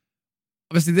 So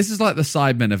obviously, this is like the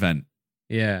Sidemen event.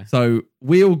 Yeah. So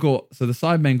the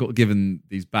Sidemen got given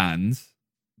these bands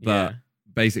that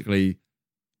basically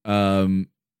we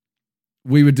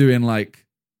were doing like,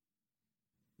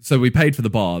 so we paid for the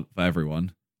bar for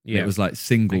everyone. Yeah. It was like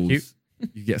singles.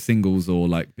 You get singles or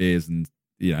like beers and,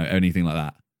 you know, anything like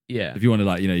that. Yeah. If you want to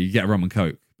like, you know, you get a rum and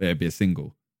coke, but it'd be a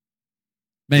single.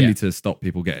 Mainly to stop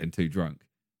people getting too drunk.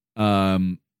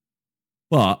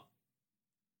 But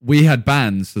we had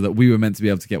bands so that we were meant to be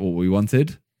able to get what we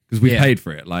wanted because we paid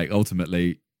for it. Like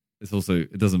ultimately, it's also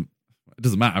it doesn't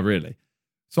matter really.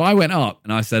 So I went up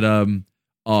and I said,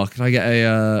 "Oh, can I get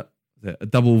a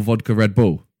double vodka Red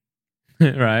Bull?"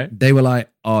 Right. They were like,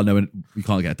 "Oh no, we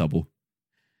can't get a double."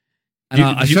 And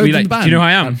I showed them the band. Do you know who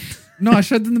I am? No, I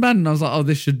showed them the band and I was like, "Oh,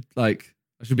 I should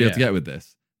be able to get with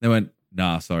this." They went,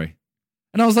 "Nah, sorry."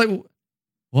 And I was like,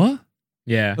 "What?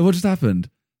 Yeah. What just happened?"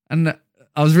 And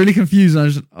I was really confused. And I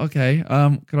was just, okay,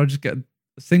 can I just get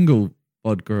a single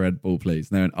vodka Red Bull, please?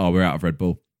 And they went, "Oh, we're out of Red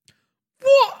Bull."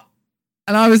 What?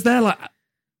 And I was there like,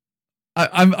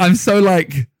 I'm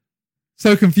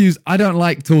so confused. I don't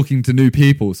like talking to new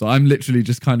people, so I'm literally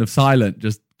just kind of silent,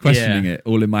 just questioning it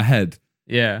all in my head.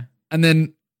 Yeah. And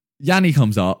then Yanni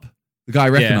comes up. The guy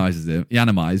recognizes him.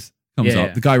 Yanamize comes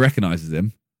up. The guy recognizes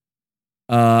him.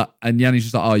 And Yanni's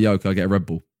just like, "Oh, yo, can I get a Red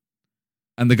Bull?"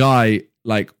 And the guy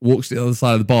like walks to the other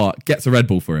side of the bar, gets a Red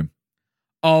Bull for him.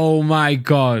 Oh my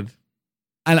God.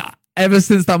 And ever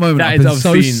since that moment, I've been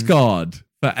so scarred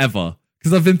forever.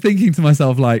 Because I've been thinking to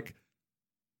myself, like,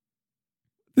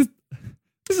 this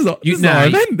is our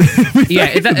event. At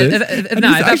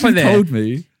that point there, told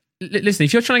me. Listen,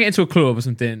 if you're trying to get into a club or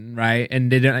something, right,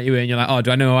 and they don't let you in, you're like, "Oh,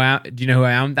 do I know who I am? Do you know who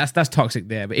I am?" That's toxic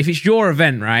there. But if it's your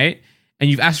event, right, and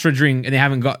you've asked for a drink and they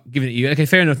haven't given it you, okay,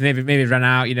 fair enough. Maybe they've run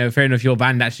out. You know, fair enough. Your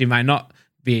band actually might not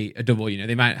be a double. You know,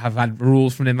 they might have had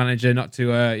rules from their manager not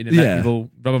to, let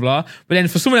people blah blah blah. But then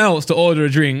for someone else to order a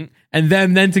drink and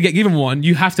then to get given one,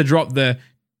 you have to drop the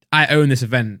 "I own this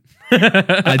event."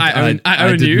 I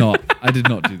own you. I did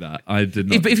not do that. I did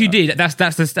not. But if you did,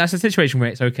 that's a situation where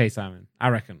it's okay, Simon. I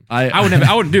reckon. I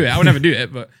wouldn't do it. I would never do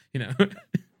it. But you know.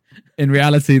 In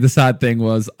reality, the sad thing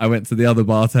was I went to the other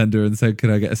bartender and said, "Can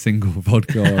I get a single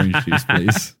vodka orange juice,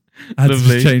 please?" I had to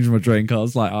Lovely. just change my drink. I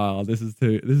was like, oh, this is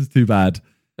too bad.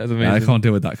 That's Yeah, amazing. I can't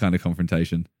deal with that kind of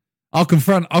confrontation. I'll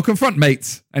confront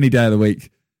mates any day of the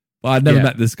week. But I've never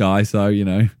met this guy, so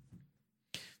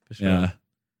For sure. Yeah.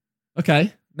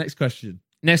 Okay. Next question.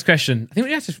 Next question. I think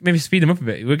we have to maybe speed them up a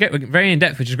bit. We're very in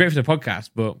depth, which is great for the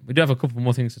podcast, but we do have a couple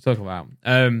more things to talk about.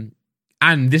 And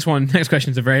this one, next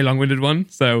question is a very long-winded one.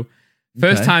 So,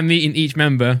 first time meeting each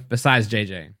member besides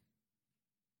JJ.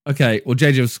 Okay. Well,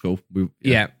 JJ was school.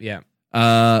 Yeah.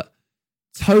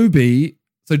 Toby.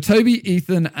 So Toby,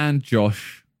 Ethan, and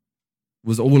Josh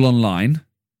was all online.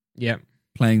 Yeah.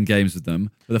 Playing games with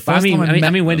them. But the first time I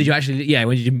mean, when them, did you actually? Yeah,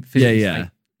 when did you physically Yeah. like,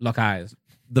 lock eyes?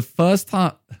 The first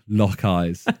time lock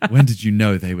eyes. When did you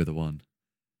know they were the one?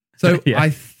 So Yeah. I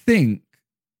think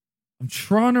I'm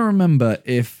trying to remember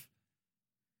if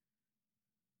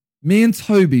me and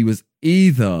Toby was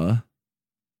either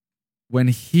when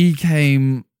he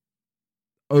came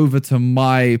over to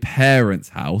my parents'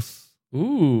 house.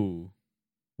 Ooh.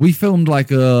 We filmed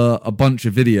like a bunch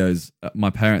of videos at my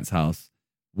parents' house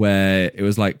where it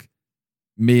was like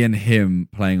me and him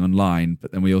playing online,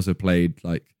 but then we also played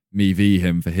like me v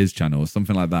him for his channel or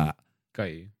something like that.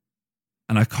 Got you.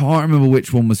 And I can't remember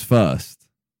which one was first.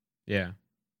 Yeah.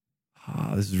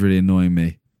 This is really annoying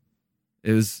me. I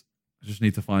just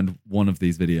need to find one of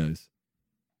these videos.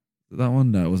 That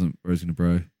one? No, it wasn't Rosie and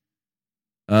Bro.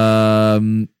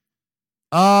 Why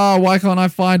can't I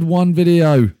find one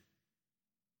video?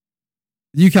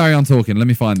 You carry on talking. Let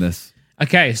me find this.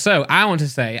 Okay, so I want to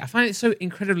say, I find it so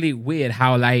incredibly weird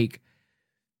how, like,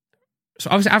 so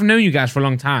obviously I've known you guys for a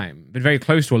long time, been very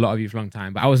close to a lot of you for a long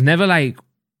time, but I was never like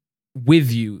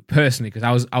with you personally because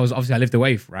I was obviously I lived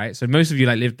away, right? So most of you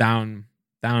like lived down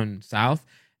south,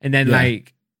 and then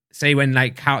like say when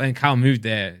like Cal moved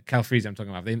there, Cal Freeze I'm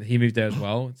talking about, he moved there as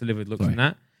well to live with Lux and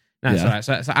that. No, it's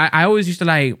alright. So I always used to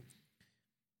like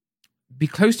be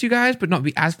close to you guys, but not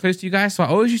be as close to you guys. So I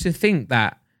always used to think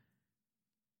that.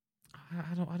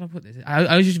 I don't put this. I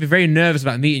always used to be very nervous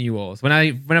about meeting you all. So when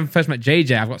I first met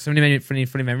JJ, I've got so many funny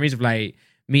memories of like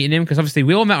meeting him because obviously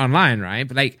we all met online, right?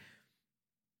 But like,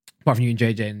 apart from you and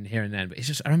JJ and here and then, but it's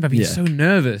just I remember being so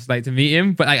nervous like to meet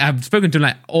him. But like I've spoken to him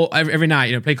like every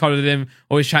night, play cards with him,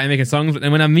 always chatting, making songs. But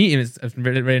then when I meet him, it's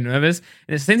really, really nervous.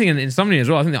 And it's the same thing in Insomnia as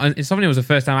well. I think that Insomnia was the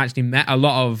first time I actually met a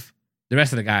lot of the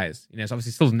rest of the guys. So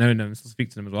obviously still know them, still speak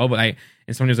to them as well. But like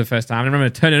Insomnia was the first time. I remember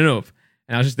turning up.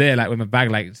 And I was just there, like with my bag,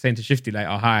 like saying to Shifty, like,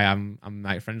 "Oh hi, I'm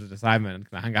like friends with the Sidemen.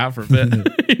 Can I hang out for a bit?"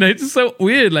 It's just so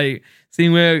weird, like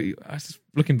seeing where I was just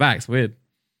looking back. It's weird.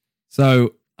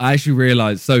 So I actually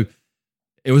realized. So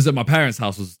it was at my parents'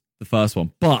 house was the first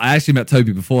one, but I actually met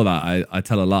Toby before that. I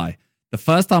tell a lie. The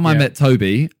first time I met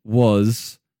Toby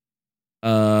was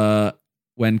when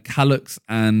Calux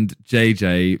and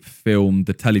JJ filmed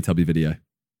the Teletubby video.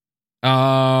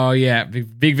 Oh yeah,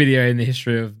 big video in the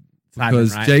history of.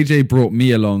 Because right? JJ brought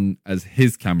me along as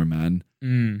his cameraman.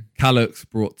 Mm. Calux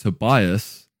brought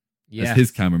Tobias as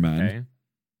his cameraman. Okay.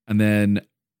 And then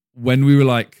when we were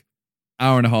like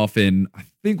hour and a half in, I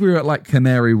think we were at like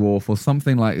Canary Wharf or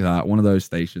something like that, one of those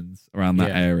stations around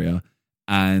that area.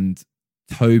 And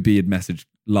Toby had messaged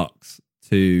Lux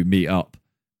to meet up.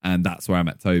 And that's where I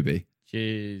met Toby.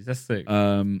 Jeez, that's sick.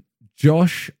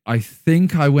 Josh, I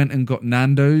think I went and got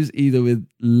Nando's either with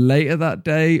later that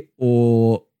day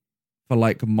or for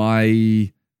like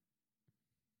my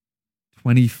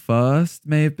 21st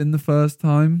may have been the first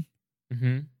time.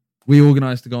 Mm-hmm. We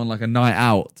organised to go on like a night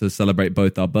out to celebrate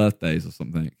both our birthdays or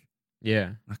something.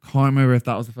 Yeah. I can't remember if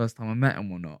that was the first time I met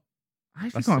him or not. I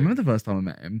actually can't remember the first time I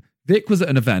met him. Vic was at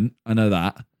an event. I know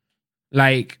that.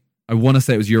 Like, I want to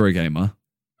say it was Eurogamer.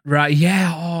 Right,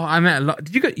 yeah. Oh, I met a lot.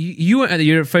 Did you go? You weren't at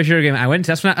the first Eurogame I went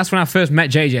to. That's when I first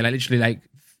met JJ. Like literally, like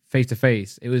face to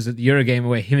face. It was at the Eurogame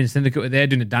where him and Syndicate were there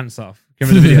doing a dance off.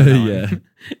 Remember the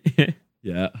video?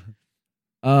 Yeah.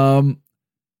 And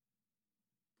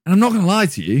I'm not gonna lie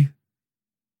to you.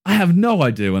 I have no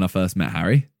idea when I first met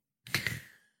Harry.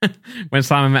 When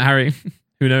Simon met Harry,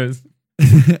 who knows?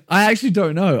 I actually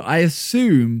don't know. I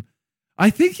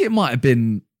think it might have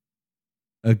been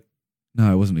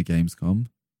no, it wasn't a Gamescom.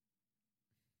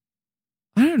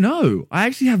 I don't know. I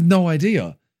actually have no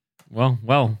idea. Well.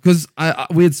 Because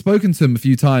we had spoken to him a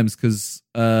few times because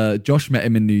Josh met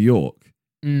him in New York.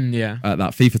 At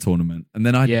that FIFA tournament. And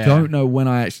then I don't know when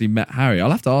I actually met Harry.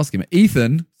 I'll have to ask him.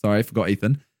 Ethan. Sorry, I forgot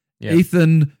Ethan. Yeah.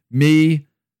 Ethan, me,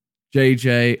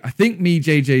 JJ. I think me,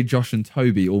 JJ, Josh, and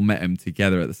Toby all met him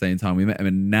together at the same time. We met him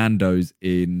in Nando's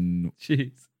in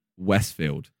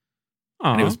Westfield.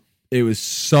 And it was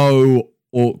so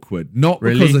awkward. Not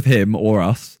because of him or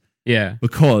us. Yeah.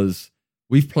 Because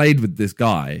we've played with this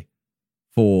guy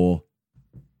for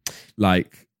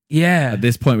like Yeah. At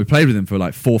this point, we played with him for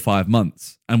like 4 or 5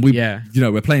 months, and we're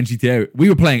playing GTA. We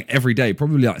were playing every day,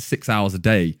 probably like 6 hours a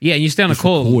day. Yeah, and you stay on a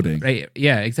call. Recording. Right?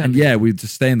 Yeah, exactly. And yeah, we'd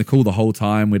just stay in the call the whole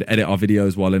time. We'd edit our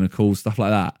videos while in a call, stuff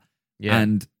like that. Yeah.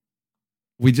 And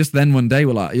we just then one day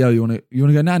were like, "Yo, you want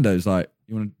to go Nando's? Like,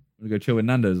 you want to go chill with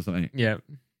Nando's or something?" Yeah.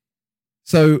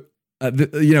 So,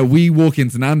 we walk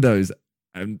into Nando's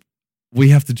and we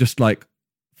have to just like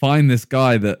find this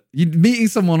guy that meeting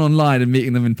someone online and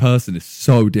meeting them in person is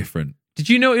so different. Did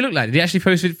you know what he looked like? Did he actually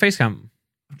post with face cam?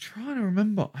 I'm trying to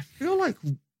remember. I feel like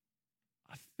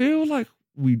I didn't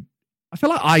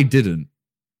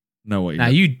know what he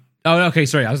looked. You. Oh, okay.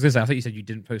 Sorry, I was gonna say. I thought you said you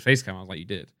didn't post face cam. I was like, you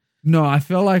did. No, I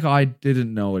feel like I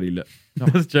didn't know what he looked.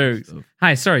 That's jokes.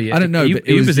 Hi, sorry. I don't know. But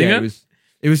it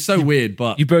was so weird.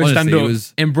 But you both honestly, stand up,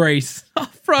 embrace.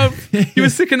 Oh, bro, you were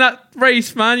sick in that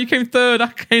race, man. You came third. I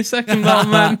came second, oh,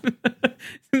 man.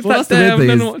 Since Well, that day, I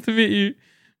don't know what to meet you.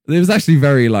 It was actually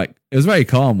it was very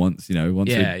calm once we met.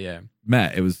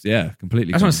 It was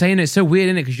completely. That's calm. what I'm saying. It's so weird,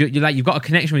 isn't it? Because you're like, you've got a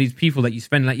connection with these people that you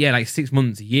spend like 6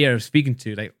 months, a year of speaking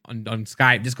to, like on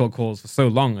Skype, Discord calls for so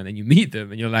long, and then you meet them,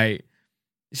 and you're like,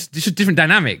 it's just a different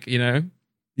dynamic, you know?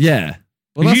 Yeah.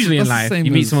 Well, usually in life,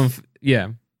 you meet someone. I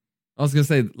was gonna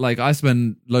say, like, I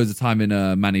spend loads of time in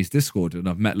Manny's Discord, and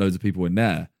I've met loads of people in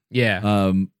there.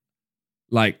 Yeah.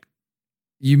 Like,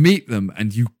 you meet them,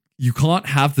 and you can't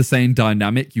have the same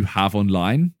dynamic you have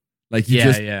online. Like, you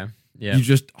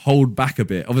just hold back a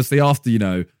bit. Obviously, after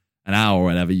an hour or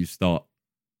whatever, you start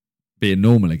being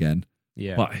normal again.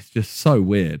 Yeah. But it's just so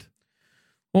weird.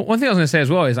 Well, one thing I was gonna say as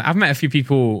well is, like, I've met a few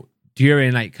people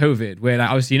during like COVID where, like,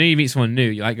 obviously, you meet someone new,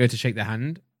 you like go to shake their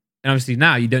hand. And obviously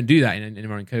now you don't do that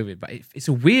anymore in COVID. But it's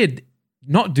a weird,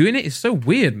 not doing it is so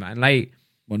weird, man. Like,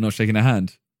 well, not shaking a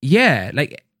hand. Yeah,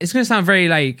 like, it's gonna sound very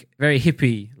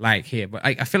hippie like here, but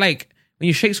I feel like when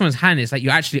you shake someone's hand, it's like you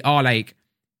actually are like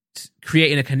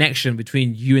creating a connection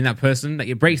between you and that person. Like,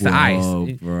 it breaks the ice. Oh,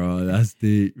 bro, that's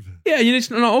deep. Yeah, you're just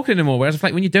not awkward anymore. Whereas,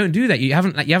 like, when you don't do that, you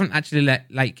haven't actually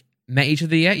met each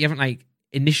other yet. You haven't like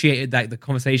initiated like the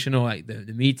conversation or like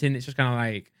the meeting. It's just kind of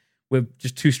like we're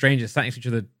just two strangers sat next to each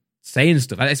other saying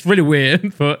stuff. It's really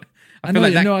weird, but I feel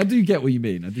like that, I do get what you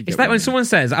mean. It's like when someone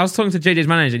says, I was talking to JJ's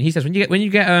manager, and he says when you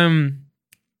get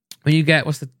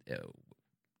what's the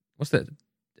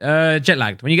jet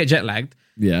lagged. When you get jet lagged,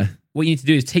 yeah, what you need to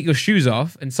do is take your shoes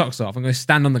off and socks off and go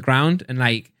stand on the ground and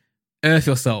like earth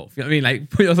yourself. You know what I mean? Like,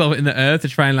 put yourself in the earth to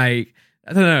try and, like,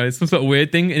 I don't know, it's some sort of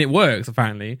weird thing, and it works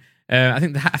apparently. I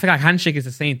think like handshake is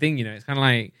the same thing. You know, it's kind of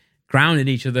like grounding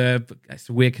each other. But it's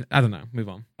weird. I don't know. Move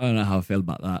on. I don't know how I feel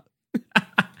about that.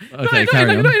 Okay,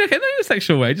 carry on. Not in a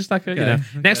sexual way, just like okay.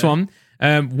 Next one.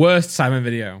 Worst Sidemen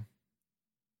video.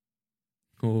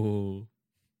 Cool.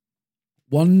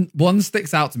 One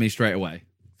sticks out to me straight away.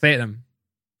 Say it then.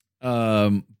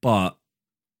 But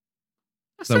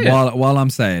so while I'm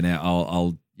saying it,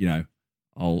 I'll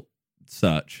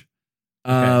search.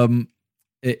 Okay.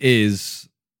 It is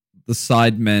the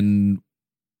Sidemen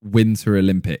Winter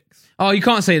Olympics. Oh, you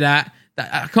can't say that.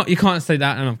 You can't say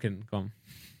that. No, I'm kidding. Go on.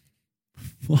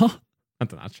 What? I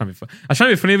don't know. I was trying to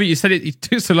be funny, but you said it. It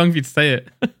took so long for you to say it.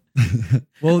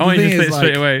 Well, I want you to say it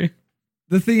straight away.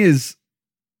 The thing is,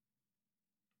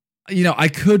 I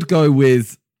could go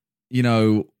with,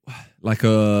 like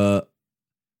I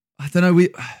don't know. We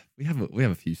have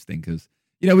a few stinkers.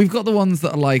 We've got the ones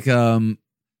that are like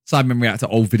Sidemen react to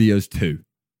old videos too.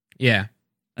 Yeah,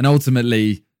 and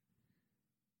ultimately,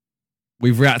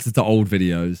 we've reacted to old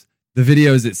videos. The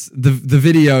videos, the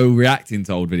video reacting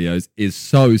to old videos is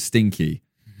so stinky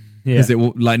because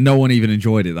no one even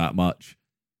enjoyed it that much.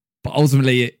 But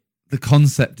ultimately, the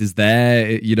concept is there.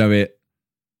 It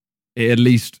at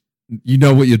least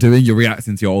what you're doing. You're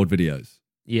reacting to your old videos.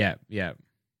 Yeah, yeah.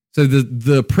 So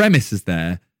the premise is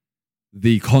there.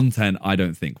 The content, I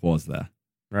don't think, was there.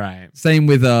 Right. Same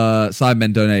with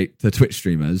Sidemen donate to Twitch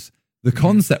streamers. The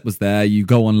concept was there. You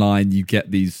go online, you get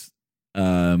these.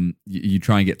 You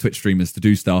try and get Twitch streamers to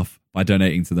do stuff by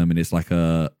donating to them, and it's like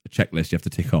a checklist you have to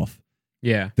tick off.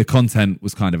 Yeah. The content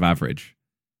was kind of average.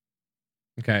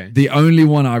 Okay. The only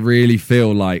one I really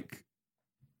feel like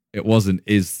it wasn't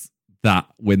is that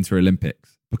Winter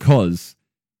Olympics, because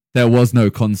there was no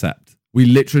concept. We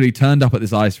literally turned up at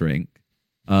this ice rink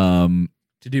to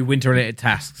do winter-related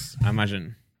tasks, I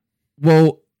imagine.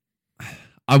 Well,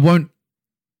 I won't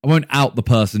out the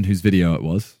person whose video it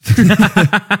was.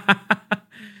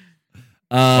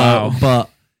 Wow. But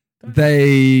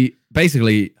they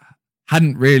basically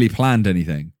hadn't really planned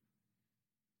anything.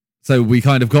 So we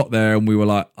kind of got there and we were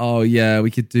like, oh yeah, we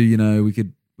could do, we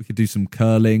could do some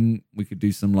curling. We could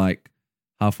do some like,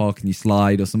 how far can you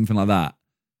slide or something like that.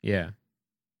 Yeah.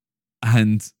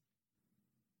 And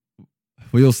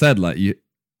we all said like you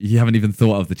haven't even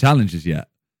thought of the challenges yet.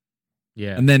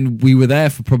 Yeah. And then we were there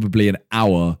for probably an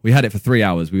hour. We had it for 3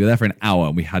 hours. We were there for an hour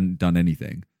and we hadn't done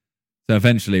anything. So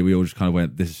eventually we all just kind of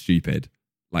went, this is stupid.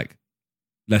 Like,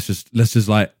 let's just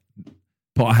like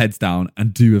put our heads down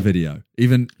and do a video.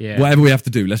 Even whatever we have to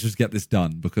do, let's just get this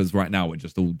done, because right now we're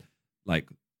just all like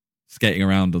skating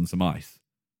around on some ice.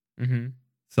 Mm-hmm.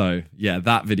 So yeah,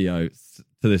 that video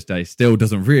to this day still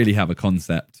doesn't really have a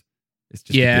concept. It's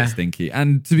just a bit stinky.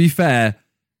 And to be fair,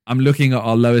 I'm looking at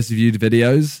our lowest viewed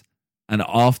videos, and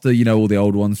after, you know, all the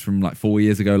old ones from like 4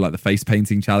 years ago, like the face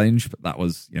painting challenge, but that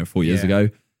was, you know, 4 years ago,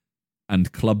 and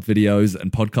club videos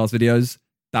and podcast videos,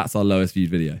 that's our lowest viewed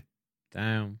video.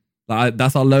 Damn. Like,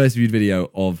 that's our lowest viewed video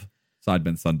of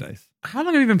Sidemen Sundays. How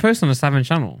long have you been posting on the Sidemen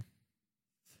channel?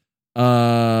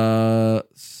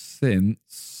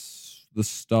 Since the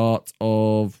start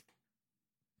of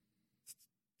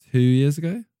 2 years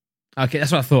ago. Okay,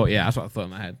 that's what I thought. Yeah, that's what I thought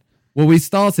in my head. Well, we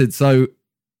started, so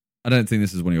I don't think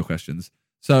this is one of your questions.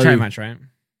 So Charity match, right?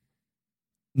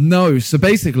 No, so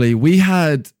basically we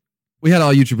had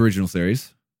our YouTube original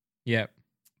series. Yep.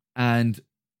 And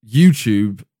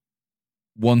YouTube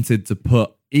wanted to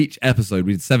put each episode,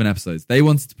 we did 7 episodes. They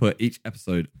wanted to put each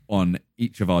episode on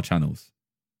each of our channels.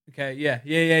 Okay, yeah.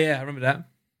 I remember that.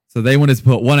 So they wanted to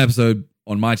put one episode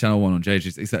on my channel, one on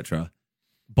JJ's, etc.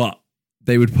 But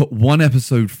they would put one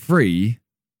episode free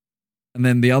and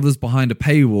then the others behind a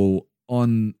paywall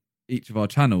on each of our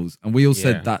channels. And we all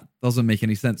said that doesn't make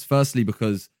any sense. Firstly,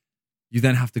 because you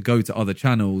then have to go to other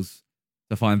channels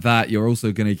to find that. You're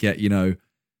also going to get, you know,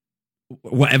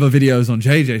 whatever videos on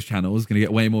JJ's channel is going to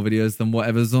get way more videos than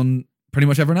whatever's on pretty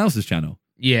much everyone else's channel.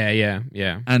 Yeah.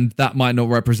 And that might not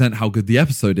represent how good the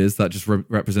episode is. That just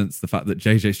represents the fact that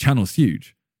JJ's channel is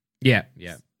huge. Yeah.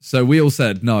 So we all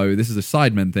said, no, this is a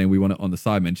Sidemen thing. We want it on the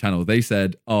Sidemen channel. They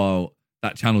said, oh,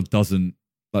 that channel doesn't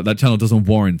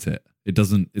warrant it.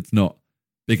 It's not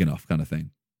big enough, kind of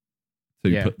thing,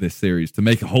 to put this series, to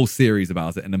make a whole series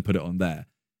about it and then put it on there.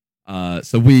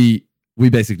 So we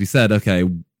basically said, okay,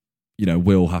 you know,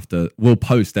 we'll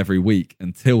post every week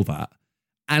until that.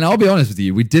 And I'll be honest with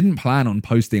you, we didn't plan on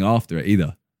posting after it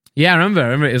either. Yeah, I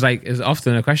remember it was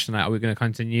often a question like, are we going to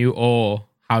continue, or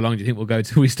how long do you think we'll go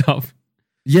till we stop?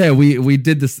 Yeah, we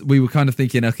did this. We were kind of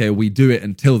thinking, okay, we do it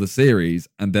until the series,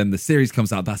 and then the series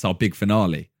comes out. That's our big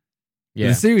finale. Yeah.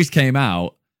 When the series came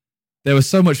out, there was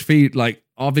so much like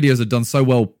our videos had done so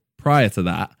well prior to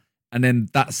that. And then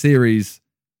that series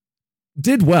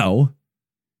did well,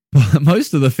 but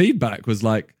most of the feedback was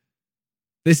like,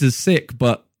 this is sick,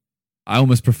 but I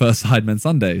almost prefer Sidemen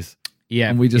Sundays. Yeah.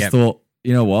 And we just thought,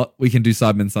 you know what? We can do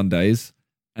Sidemen Sundays.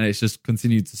 And it's just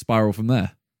continued to spiral from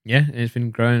there. Yeah, it's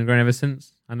been growing ever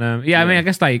since. And I mean, I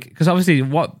guess because obviously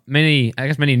what many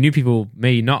new people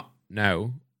may not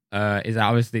know is that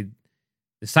obviously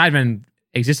the Sidemen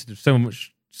existed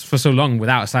for so long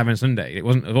without a Sidemen Sunday. It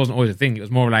wasn't always a thing. It was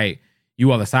more like,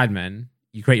 you are the Sidemen,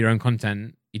 you create your own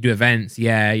content, you do events, you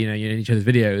know, you're in each other's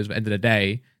videos, but at the end of the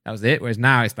day, that was it. Whereas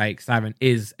now it's like Sidemen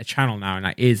is a channel now, and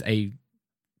like is a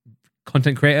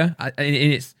content creator in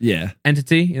its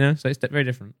entity, you know, so it's very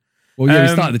different. Well, yeah, we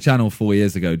started the channel 4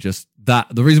 years ago. Just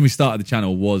that the reason we started the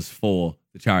channel was for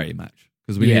the charity match,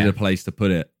 because we needed a place to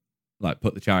put it, like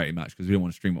put the charity match, because we didn't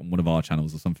want to stream it on one of our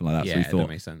channels or something like that. So we thought, that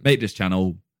makes sense. Make this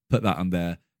channel, put that on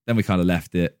there. Then we kind of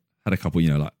left it. Had a couple, you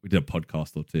know, like we did a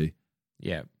podcast or two.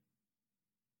 Yeah.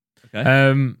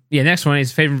 Okay. Next one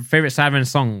is favorite Sidemen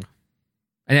song,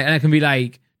 and it can be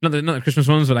like not the Christmas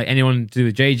ones, but like anyone to do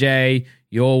with JJ,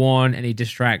 your one, any diss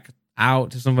track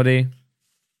out to somebody.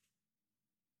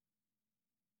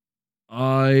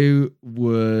 I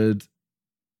would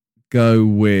go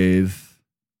with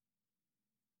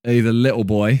either Little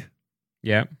Boy.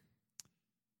 Yeah.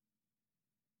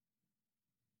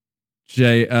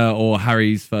 Or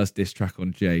Harry's first diss track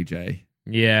on JJ.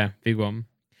 Yeah, big one.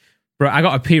 Bro, I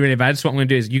got to pee really bad. So what I'm going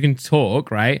to do is you can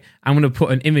talk, right? I'm going to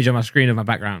put an image on my screen of my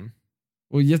background.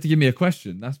 Well, you have to give me a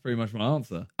question. That's pretty much my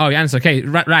answer. Oh, your answer. Okay,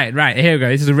 right. Here we go.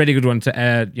 This is a really good one to,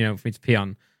 for me to pee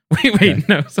on. Wait, okay.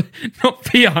 No, so not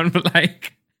pee on, but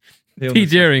like pee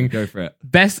during. Go for it.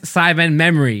 Best Sidemen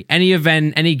memory. Any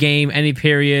event, any game, any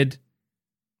period.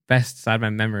 Best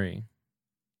Sidemen memory.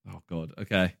 Oh, God.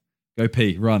 Okay. Go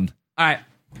pee. Run. All right.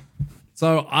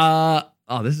 So,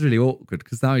 this is really awkward,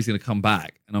 because now he's going to come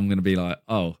back and I'm going to be like,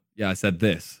 oh, yeah, I said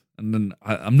this. And then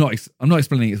I'm not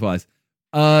explaining it twice.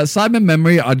 Sidemen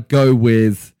memory, I'd go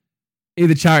with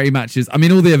either charity matches. I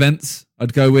mean, all the events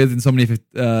I'd go with. Insomnia,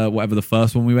 whatever the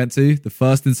first one we went to. The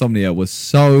first Insomnia was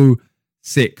so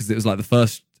sick, because it was like the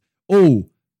first. Oh,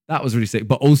 that was really sick.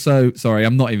 But also, sorry,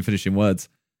 I'm not even finishing words.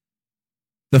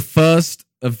 The first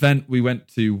event we went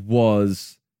to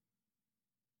was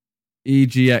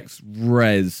EGX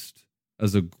Resd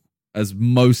as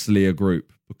mostly a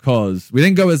group, because we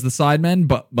didn't go as the Sidemen,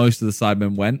 but most of the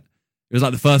Sidemen went. It was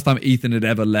like the first time Ethan had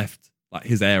ever left like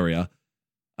his area.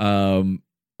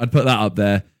 I'd put that up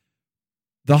there.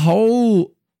 The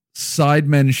whole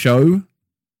Sidemen show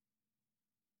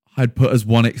I'd put as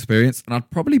one experience, and I'd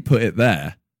probably put it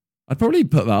there. I'd probably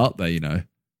put that up there,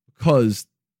 because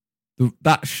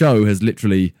that show has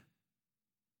literally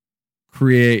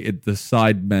created the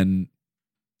Sidemen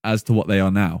as to what they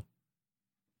are now.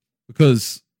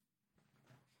 Because,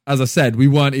 as I said, we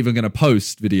weren't even going to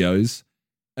post videos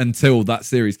until that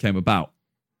series came about.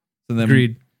 So then,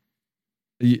 Agreed.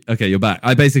 Okay, you're back.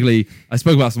 I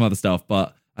spoke about some other stuff,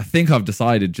 but I think I've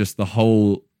decided just the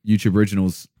whole YouTube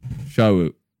Originals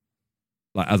show,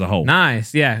 like as a whole.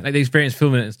 Nice, yeah, like the experience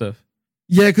filming it and stuff.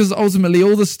 Yeah, because ultimately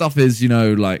all the stuff is,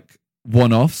 like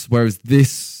one-offs, whereas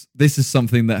this is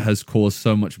something that has caused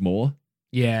so much more.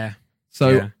 Yeah.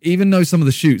 So even though some of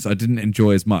the shoots I didn't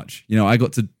enjoy as much, I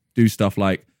got to do stuff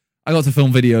like I got to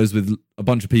film videos with a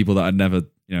bunch of people that I'd never,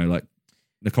 like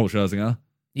Nicole Scherzinger.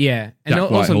 Yeah. And Jack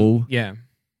Whitehall. Yeah.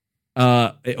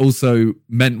 It also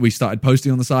meant we started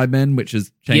posting on the Sidemen, which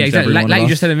has changed. Yeah, exactly. Like you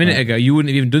just said a minute Right. ago, you wouldn't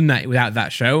have even done that without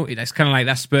that show. That's kind of like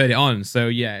that spurred it on. So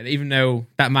yeah, even though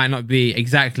that might not be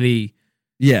exactly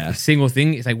a single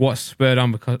thing, it's like what spurred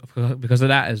on because of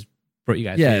that has brought you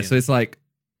guys. Yeah, so it's like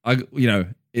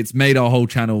it's made our whole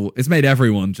channel. It's made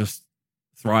everyone just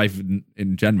thrive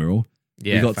in general.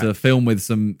 Yeah, we got to film with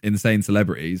some insane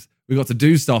celebrities. We got to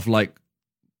do stuff like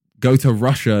go to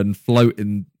Russia and float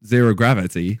in zero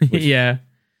gravity. Which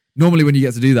normally when you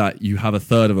get to do that, you have a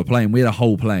third of a plane. We had a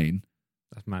whole plane.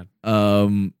 That's mad.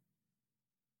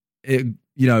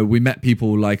 We met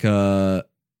people like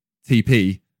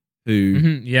TP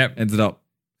who ended up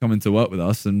coming to work with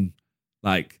us, and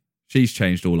like she's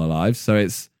changed all our lives. So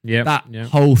it's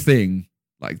whole thing,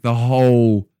 like the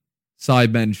whole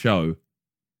Sidemen show.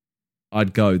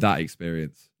 I'd go that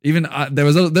experience. Even there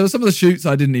was some of the shoots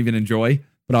I didn't even enjoy,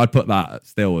 but I'd put that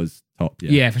still as top.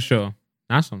 Yeah, for sure.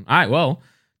 Nice one. All right, well,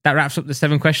 that wraps up the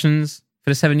 7 questions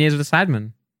for the 7 years of the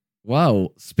Sidemen.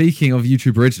 Well, speaking of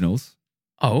YouTube Originals,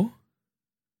 Ethan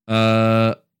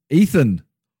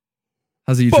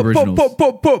has a YouTube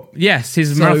Originals. Yes,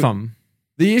 he's a marathon.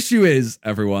 The issue is,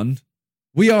 everyone,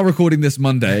 we are recording this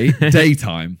Monday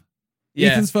daytime.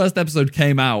 Ethan's first episode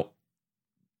came out.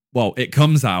 Well, it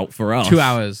comes out for us 2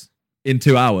 hours. In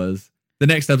 2 hours. The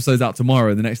next episode's out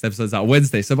tomorrow. The next episode's out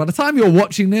Wednesday. So by the time you're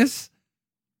watching this,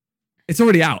 it's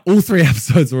already out. All 3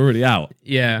 episodes are already out.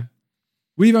 Yeah.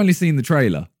 We've only seen the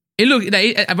trailer.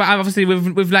 Obviously,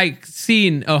 we've like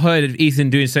seen or heard of Ethan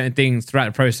doing certain things throughout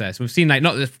the process. We've seen like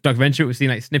not the documentary, we've seen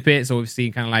like snippets, or we've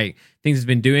seen kind of like things he's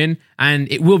been doing, and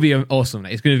it will be awesome.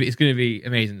 Like, it's gonna be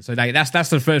amazing. So like that's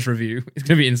the first review. It's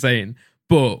gonna be insane.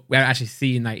 But we haven't actually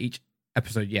seen like each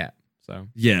episode yet. So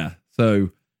yeah. So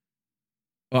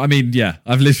I mean,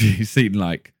 I've literally seen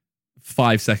like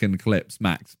 5-second clips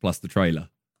max plus the trailer.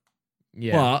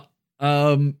 Yeah.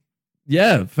 But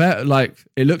fair, like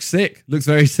it looks sick. Looks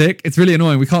very sick. It's really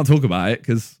annoying. We can't talk about it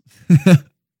because we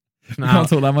can't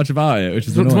talk that much about it, which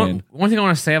is annoying. One thing I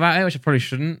want to say about it, which I probably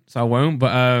shouldn't, so I won't.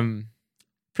 But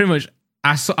pretty much,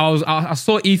 I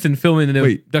saw Ethan filming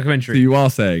the documentary. So you are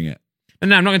saying it?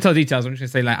 No, I'm not going to tell details. I'm just going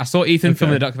to say like I saw Ethan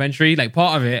filming the documentary. Like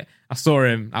part of it, I saw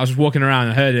him. I was just walking around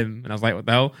and heard him, and I was like, "What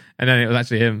the hell?" And then it was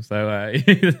actually him. So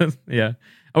yeah,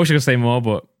 I wish I could say more,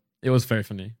 but it was very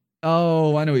funny.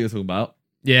 Oh, I know what you're talking about.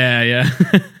 Yeah.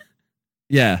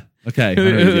 Yeah. Okay.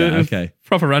 Okay.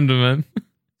 Proper random, man.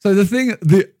 So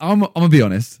I'm gonna be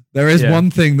honest. There is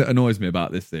one thing that annoys me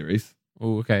about this series.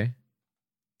 Oh, okay.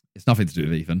 It's nothing to do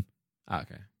with Ethan.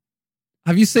 Okay.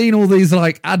 Have you seen all these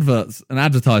like adverts and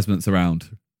advertisements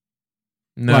around?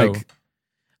 No.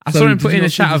 I saw him put in a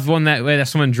chat of one where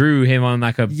someone drew him on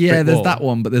like a brick there's wall. that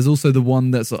one, but there's also the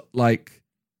one that's like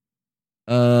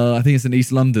I think it's in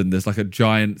East London. There's like a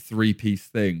giant 3-piece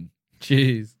thing.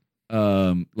 Jeez.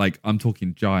 Like I'm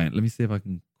talking giant. Let me see if I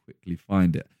can quickly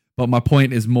find it. But my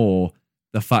point is more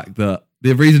the fact that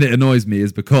the reason it annoys me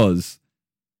is because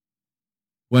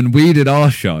when we did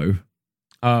our show,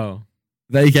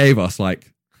 they gave us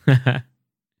like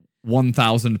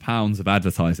 £1,000 of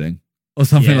advertising or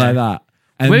something like that.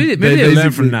 And maybe they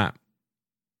learned from that.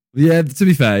 Yeah, to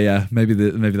be fair, maybe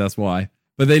that's why.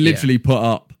 But they literally put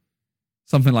up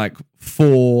something like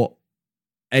 4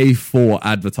 A4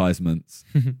 advertisements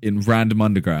in random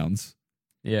undergrounds.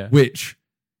 Yeah. Which,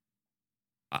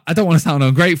 I don't want to sound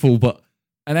ungrateful, but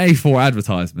an A4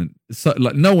 advertisement,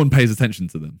 like no one pays attention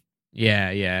to them.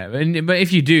 Yeah. But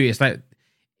if you do, it's like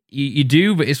you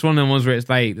do, but it's one of the ones where it's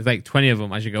like there's like 20 of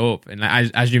them as you go up, and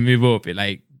like as you move up,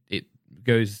 it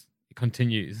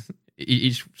continues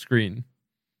each screen.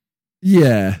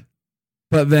 Yeah,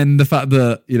 but then the fact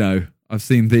that I've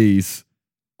seen these.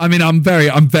 I mean, I'm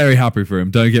very happy for him.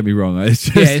 Don't get me wrong. It's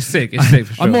just, it's sick. It's sick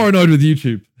for sure. I'm more annoyed with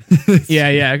YouTube.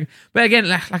 yeah. But again,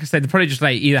 like I said, they probably just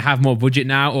like either have more budget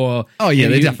now or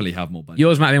they definitely have more budget.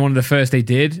 Yours might be one of the first they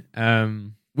did.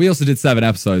 We also did 7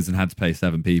 episodes and had to pay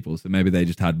 7 people, so maybe they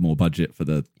just had more budget for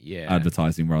the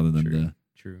advertising rather than the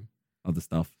other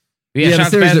stuff. But shout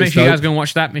out to Bears. Make sure you guys go and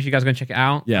watch that. Make sure you guys go and check it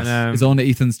out. Yes, it's on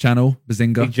Ethan's channel,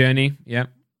 Bazinga. Big Journey. Yeah.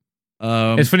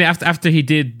 It's funny after he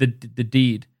did the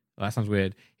deed. Oh, that sounds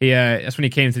weird. That's when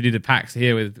he came to do the packs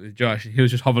here with Josh. He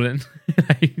was just hobbling.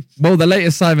 Well, the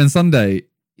latest Sidemen Sunday,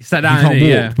 he sat down. He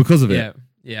can't walk because of it.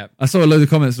 Yeah. I saw a load of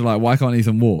comments of like, why can't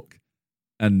Ethan walk?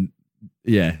 And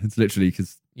it's literally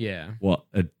because what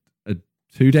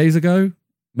 2 days ago,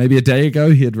 maybe a day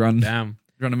ago, he had run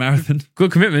a marathon.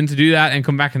 Good commitment to do that and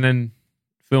come back and then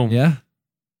film. Yeah.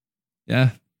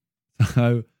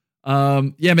 So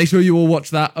make sure you all watch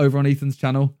that over on Ethan's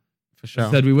channel. For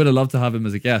sure. Said we would have loved to have him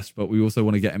as a guest, but we also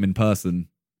want to get him in person.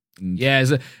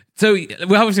 So we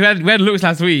obviously had looks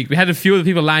last week. We had a few other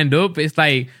people lined up, but it's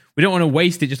like we don't want to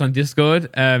waste it just on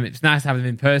Discord. It's nice to have them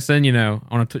in person. I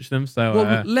want to touch them.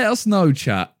 So let us know,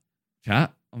 chat.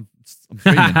 I'm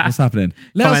streaming. What's happening?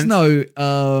 Let us know.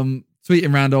 Tweet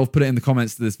in Randolph, put it in the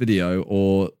comments to this video,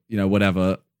 or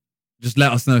whatever. Just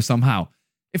let us know somehow.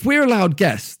 If we're allowed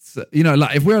guests,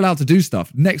 like if we're allowed to do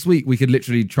stuff next week, we could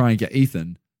literally try and get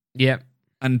Ethan. Yep.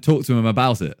 And talk to him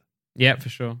about it. Yeah, for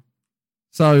sure.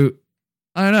 So,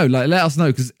 I don't know, like, let us know,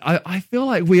 because I feel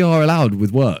like we are allowed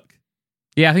with work.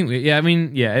 Yeah, I think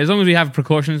as long as we have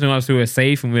precautions and obviously we're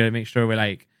safe and we make sure we're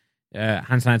like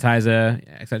hand sanitizer,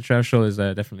 etc. I'm sure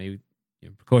there's definitely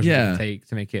precautions we can take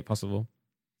to make it possible.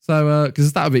 So,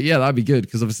 because that'd be good,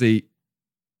 because obviously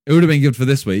it would have been good for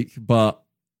this week, but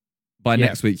by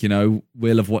next week,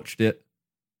 we'll have watched it.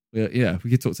 We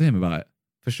could talk to him about it.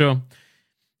 For sure.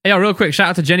 Hey, real quick, shout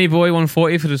out to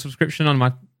JennyBoy140 for the subscription on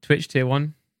my Twitch tier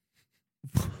 1.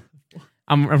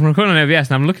 I'm recording on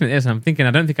OBS and I'm looking at this and I'm thinking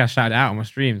I don't think I shouted it out on my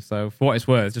stream. So for what it's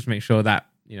worth, just make sure that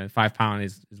 £5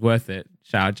 is worth it.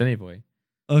 Shout out JennyBoy.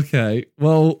 Okay,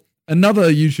 well,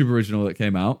 another YouTube original that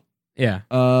came out,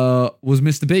 was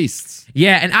Mr. Beast's.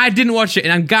 Yeah, and I didn't watch it.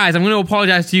 And guys, I'm going to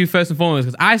apologize to you first and foremost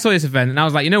because I saw this event and I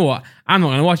was like, you know what? I'm not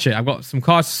going to watch it. I've got some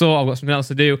cards to sort. I've got something else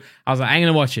to do. I was like, I ain't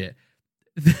going to watch it.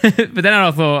 But then I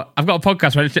thought, I've got a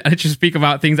podcast where I literally speak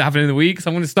about things that happen in the week, so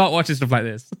I'm going to start watching stuff like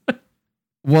this.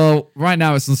 Well, right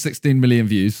now it's on 16 million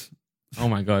views. Oh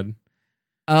my God.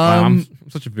 Wow, I'm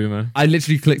such a boomer. I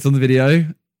literally clicked on the video.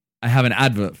 I have an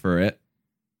advert for it.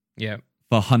 Yeah.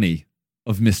 For honey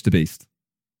of Mr. Beast.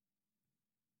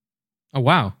 Oh,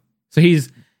 wow. So he's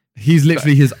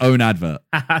literally his own advert.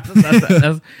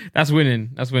 that's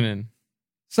winning. That's winning.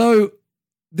 So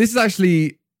this is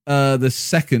actually the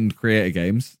second creator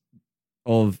games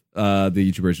of the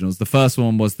YouTube originals. The first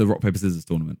one was the Rock Paper Scissors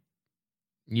tournament.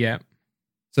 Yeah.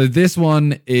 So this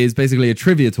one is basically a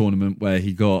trivia tournament where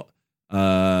he got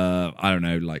I don't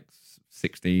know, like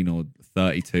 16 or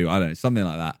 32, I don't know, something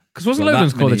like that. Because wasn't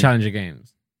Logan's called the Challenger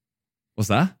Games? What's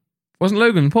that? Wasn't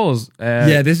Logan Paul's?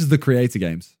 Yeah, this is the creator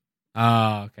games.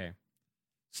 Oh, okay.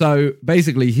 So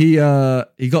basically he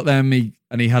got them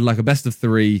and he had like a best of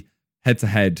 3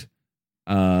 head-to-head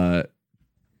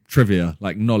trivia,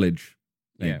 like knowledge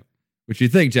thing, yeah, which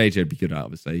you'd think JJ would be good at.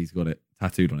 Obviously, he's got it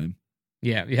tattooed on him.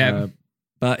 Yeah.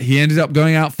 But he ended up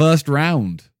going out first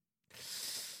round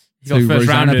to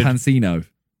Rosanna Pansino.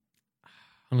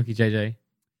 Unlucky JJ.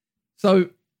 So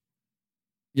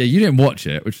yeah, you didn't watch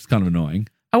it, which is kind of annoying.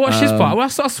 I watched his part.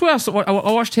 I swear I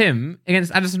watched him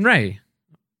against Addison Rae.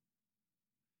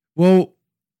 Well,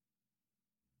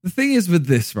 the thing is with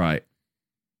this, right?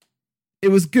 It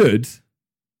was good.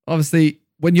 Obviously,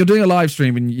 when you're doing a live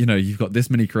stream and you've got this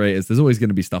many creators, there's always going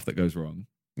to be stuff that goes wrong.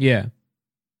 Yeah.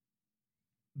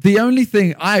 The only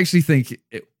thing I actually think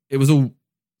it was all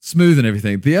smooth and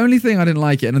everything. The only thing I didn't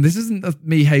like it, and this isn't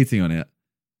me hating on it,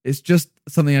 it's just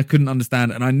something I couldn't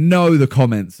understand. And I know the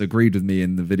comments agreed with me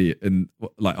in the video,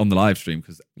 like on the live stream,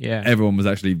 because everyone was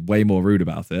actually way more rude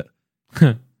about it.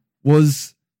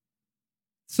 Was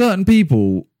certain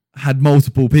people had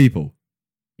multiple people.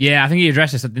 Yeah, I think he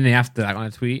addressed this, didn't he, after that on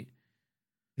a tweet?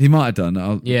 He might have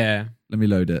done. Yeah. Let me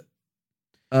load it.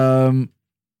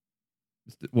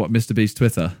 What, Mr. Beast's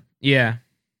Twitter? Yeah.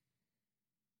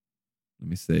 Let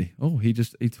me see. Oh, he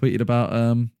tweeted about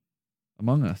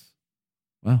Among Us.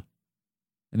 Wow.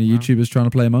 Any YouTubers trying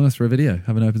to play Among Us for a video?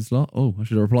 Have an open slot? Oh, I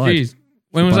should have replied. Jeez.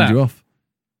 When was that? You off.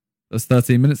 That's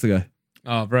 13 minutes ago.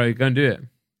 Oh, bro, go and do it.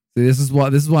 See, this is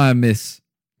why I miss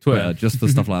Twitter just for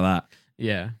stuff like that.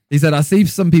 Yeah. He said, I see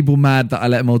some people mad that I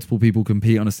let multiple people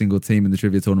compete on a single team in the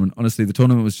trivia tournament. Honestly, the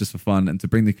tournament was just for fun and to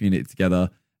bring the community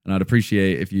together. And I'd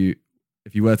appreciate if you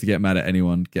were to get mad at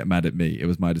anyone, get mad at me. It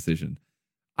was my decision.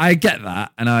 I get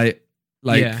that. And I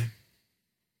like, Yeah.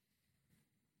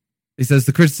 He says,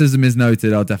 the criticism is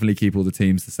noted. I'll definitely keep all the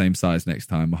teams the same size next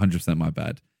time. 100% my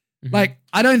bad. Mm-hmm. Like,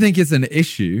 I don't think it's an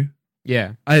issue.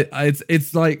 Yeah.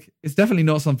 It's like, it's definitely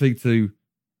not something to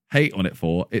hate on it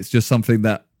for. It's just something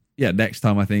that, next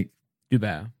time I think do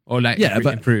better or like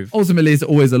but improve. Ultimately, it's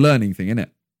always a learning thing, isn't it?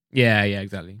 Yeah,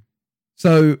 exactly.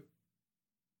 So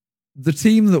the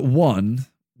team that won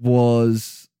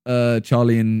was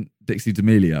Charlie and Dixie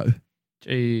D'Amelio.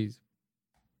 Jeez.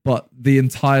 But the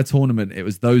entire tournament, it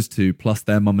was those two plus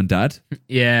their mum and dad.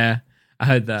 Yeah, I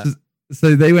heard that.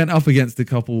 So they went up against a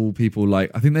couple people. Like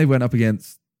I think they went up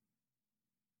against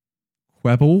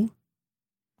Quebble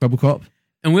Cop.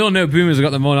 And we all know boomers have got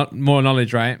the more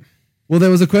knowledge, right? Well, there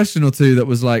was a question or two that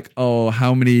was like, "Oh,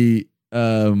 how many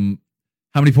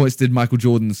points did Michael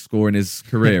Jordan score in his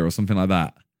career, or something like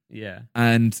that?" Yeah.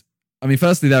 And I mean,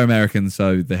 firstly, they're Americans,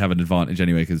 so they have an advantage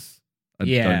anyway. Because I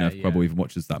don't know if Quebble even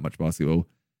watches that much basketball.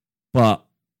 But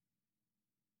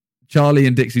Charlie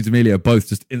and Dixie D'Amelio both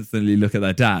just instantly look at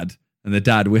their dad, and their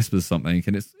dad whispers something,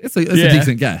 and it's a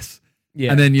decent guess.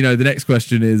 Yeah. And then the next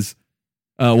question is,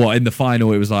 in the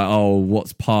final it was like, oh,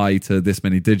 what's pi to this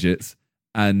many digits?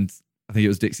 And I think it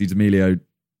was Dixie D'Amelio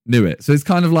knew it. So it's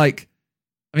kind of like,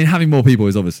 I mean, having more people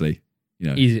is obviously,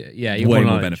 easy. Yeah, way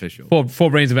more beneficial.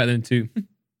 Four brains are better than two.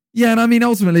 Yeah, and I mean,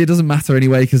 ultimately, it doesn't matter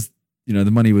anyway because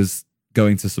the money was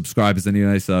going to subscribers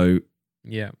anyway. So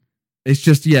yeah, it's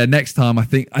just next time I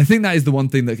think that is the one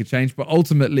thing that could change. But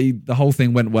ultimately, the whole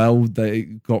thing went well. They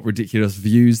got ridiculous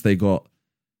views. They got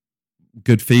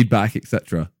good feedback,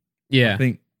 etc. Yeah, I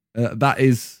think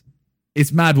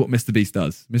it's mad what Mr. Beast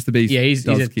does. Mr. Beast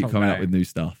does keep coming out with new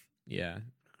stuff. Yeah,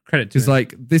 credit to him. Because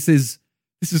like this is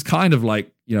kind of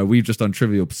like we've just done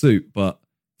Trivial Pursuit, but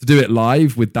to do it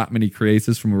live with that many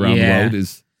creators from around the world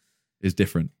is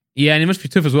different. Yeah, and it must be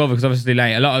tough as well because obviously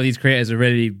like a lot of these creators are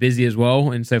really busy as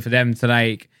well, and so for them to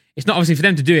like, it's not obviously for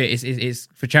them to do it. It's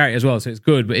for charity as well, so it's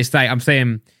good. But it's like I'm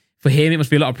saying, for him, it must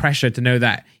be a lot of pressure to know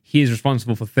that he is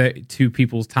responsible for 32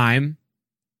 people's time,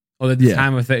 or the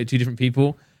time of 32 different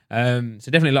people. So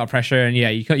definitely a lot of pressure, and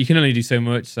you can only do so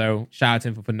much. So shout out to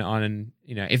him for putting it on, and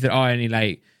if there are any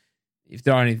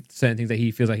certain things that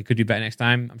he feels like he could do better next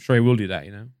time, I'm sure he will do that.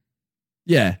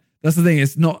 Yeah, that's the thing.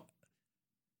 It's not.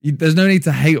 There's no need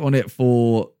to hate on it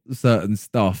for certain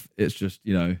stuff. It's just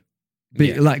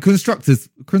like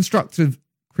constructive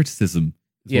criticism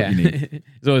is what you need.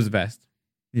 It's always the best.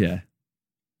 Yeah.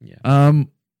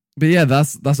 But yeah,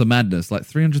 that's a madness. Like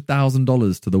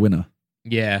 $300,000 to the winner.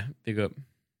 Yeah, big up.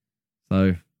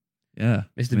 So yeah,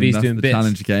 Mr. Beast doing the bits.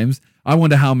 challenge games. I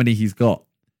wonder how many he's got.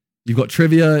 You've got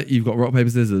trivia. You've got rock paper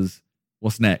scissors.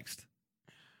 What's next?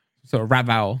 Sort of rap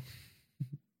battle.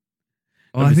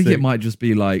 Oh, I think it might just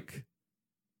be like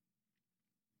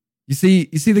you see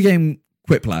the game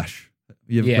Quiplash.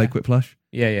 You ever play Quiplash?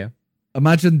 Yeah.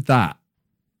 Imagine that.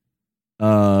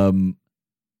 Yo,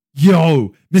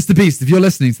 Mr. Beast, if you're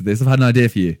listening to this, I've had an idea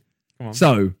for you. Come on.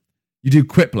 So you do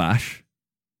Quiplash,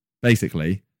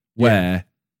 basically, where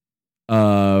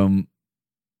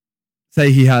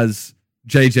say he has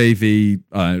JJV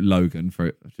Logan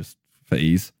for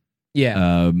ease.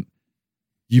 Yeah.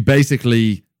 You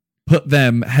basically put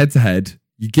them head to head.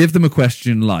 You give them a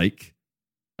question like,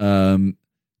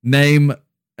 name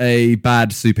a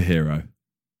bad superhero.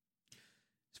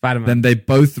 Spider-Man. Then they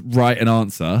both write an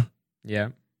answer. Yeah.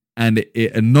 And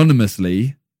it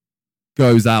anonymously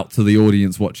goes out to the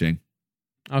audience watching.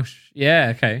 Oh,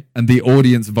 yeah, okay. And the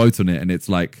audience vote on it, and it's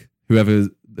like whoever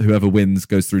wins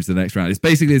goes through to the next round. It's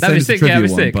basically the same as the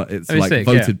trivia one, but it's like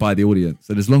voted by the audience.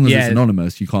 And as long as it's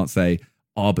anonymous, you can't say,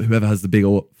 oh, but whoever has the big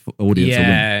audience will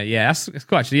win. Yeah, that's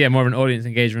cool actually. Yeah, more of an audience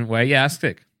engagement way. Yeah, that's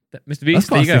sick. Mr. Beast, that's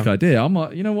quite a sick idea. I'm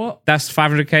like, you know what? That's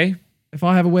 $500K. If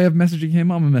I have a way of messaging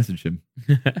him, I'm gonna message him.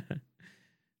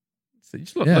 So you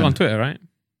just look on Twitter, right?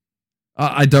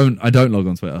 I don't log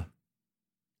on Twitter.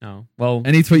 No. Well,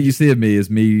 any tweet you see of me is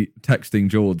me texting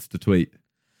George to tweet.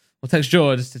 Well, text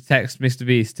George to text Mr.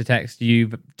 Beast to text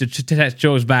you, to text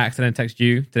George back to then text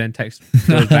you, to then text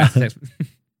George back to text.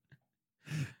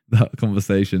 That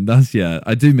conversation.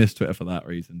 I do miss Twitter for that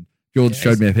reason. George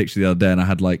showed me a picture the other day, and I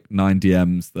had like 9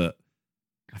 DMs that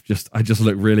I just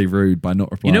look really rude by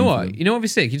not replying. You know what? You know what would be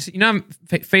sick?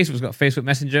 Facebook's got Facebook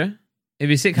Messenger. It'd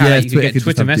be sick how you could get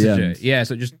Twitter Messenger. Yeah,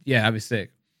 so that'd be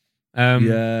sick.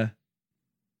 Yeah,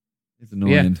 It's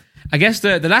annoying. I guess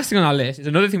the last thing on our list is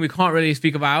another thing we can't really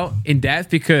speak about in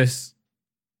depth because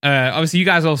obviously you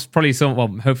guys all probably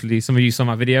hopefully some of you saw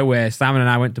my video where Simon and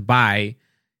I went to buy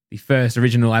the first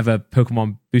original ever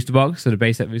Pokemon booster box, so the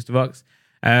base set booster box.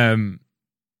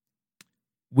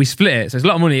 We split it, so it's a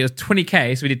lot of money. It was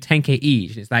 20k, so we did 10k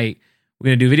each. It's like we're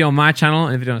gonna do a video on my channel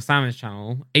and a video on Simon's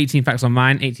channel. 18 packs on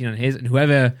mine, 18 on his, and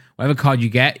whatever card you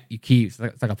get, you keep. It's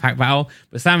like a pack battle.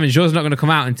 But Simon's, yours is not gonna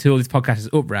come out until this podcast is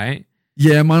up, right?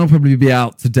 Yeah, mine will probably be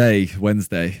out today,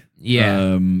 Wednesday.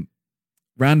 Yeah.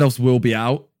 Randolph's will be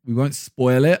out. We won't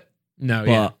spoil it. No,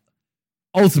 but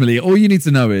ultimately, all you need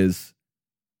to know is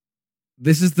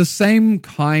this is the same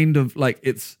kind of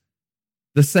it's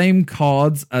the same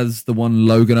cards as the one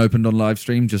Logan opened on live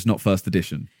stream, just not first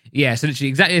edition. Yeah, so literally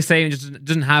exactly the same. It just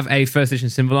doesn't have a first edition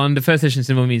symbol on. The first edition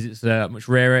symbol means it's much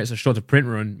rarer, it's a shorter print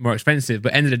run, more expensive.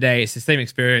 But end of the day, it's the same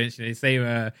experience. The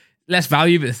same less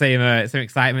value, but the same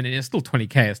excitement, and it's still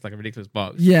 20k. It's like a ridiculous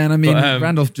box. Yeah, and I mean,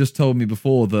 Randolph just told me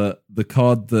before that the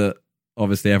card that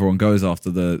obviously everyone goes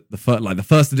after, the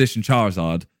first edition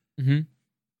Charizard,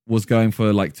 was going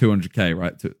for like 200k,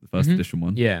 right? The first edition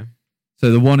one. Yeah.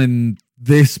 So the one in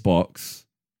this box,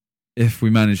 if we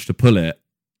manage to pull it,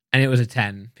 and it was a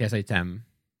 10 PSA 10,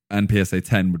 and PSA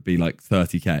 10 would be like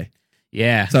 30k.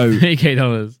 Yeah. So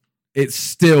 $30. It's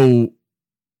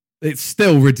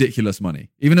still ridiculous money.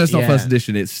 Even though it's not first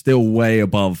edition, it's still way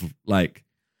above still.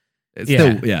 It's I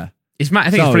think it's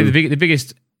probably the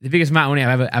biggest amount of money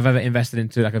I've ever invested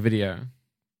into like a video.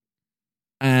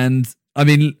 And I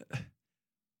mean,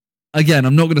 again,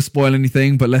 I'm not going to spoil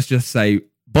anything, but let's just say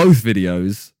both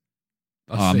videos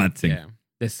are amazing. Yeah,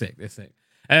 they're sick.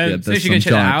 So if you're going to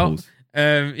check that out,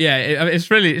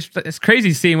 it's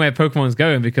crazy seeing where Pokemon's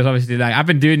going, because obviously I've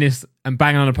been doing this and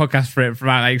banging on a podcast for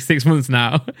about 6 months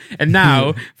now, and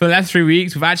now for the last 3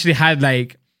 weeks we've actually had a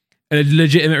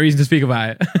legitimate reason to speak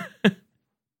about it.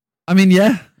 I mean,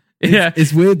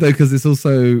 it's weird though, because it's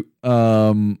also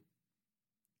I'm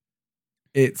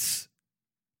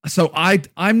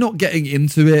not getting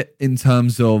into it in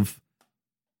terms of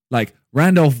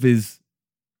Randolph is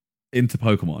into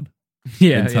Pokemon.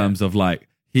 In terms of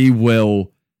he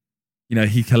will,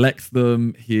 he collects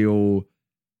them. He'll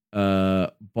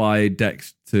buy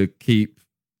decks to keep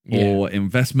or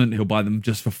investment. He'll buy them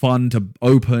just for fun to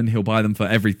open. He'll buy them for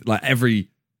you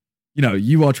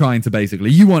are trying to basically,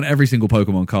 you want every single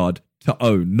Pokemon card to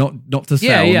own, not to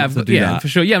sell. For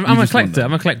sure. Yeah, I'm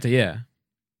a collector. Yeah.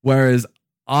 Whereas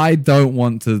I don't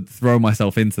want to throw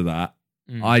myself into that.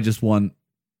 I just want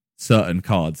certain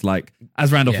cards.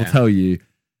 As Randolph will tell you,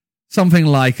 something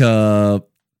like a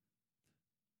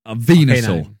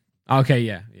Venusaur.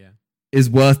 Okay, is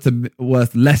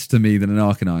worth less to me than an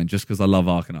Arcanine, just because I love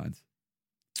Arcanines.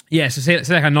 Yeah, so say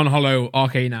like a non-hollow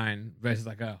Arcanine versus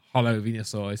like a hollow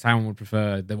Venusaur. Someone would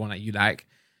prefer the one that you like.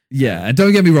 Yeah, and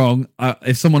don't get me wrong,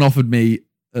 if someone offered me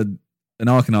an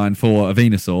Arcanine for a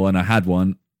Venusaur and I had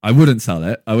one, I wouldn't sell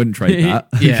it. I wouldn't trade that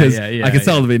because I could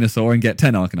sell the Venusaur and get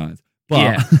 10 Arcanines.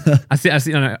 But I see. I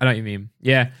know what you mean.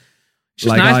 Yeah, it's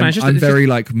just nice, man. It's just, I'm very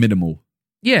minimal.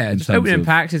 Yeah, just opening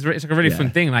packs is it's a really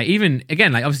fun thing. Even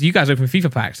again, obviously you guys open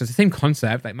FIFA packs. So it's the same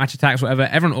concept, match attacks, whatever.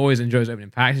 Everyone always enjoys opening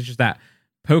packs. It's just that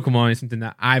Pokemon is something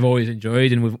that I've always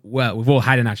enjoyed, and we've all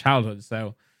had in our childhood.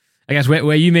 So I guess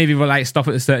where you maybe will stop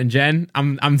at a certain gen,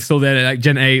 I'm still there at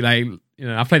Gen 8.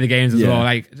 I've played the games as well.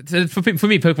 For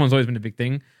me, Pokemon's always been a big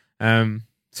thing.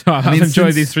 So I've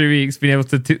enjoyed these 3 weeks being able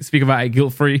to speak about it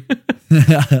guilt free.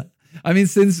 I mean,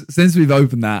 since we've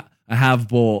opened that, I have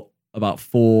bought about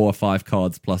 4 or 5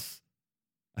 cards plus,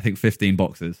 I think 15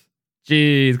 boxes.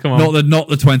 Jeez, come on! Not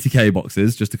the 20k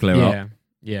boxes, just to clear up.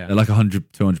 Yeah, they're like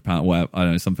 100, 200 pound, whatever. I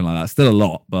don't know, something like that. Still a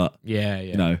lot, but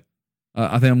I think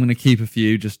I'm going to keep a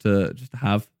few just to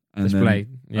have and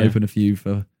then open a few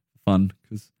for fun,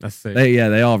 because that's sick. They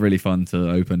are really fun to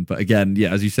open. But again,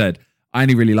 as you said, I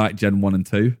only really like Gen 1 and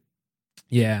 2.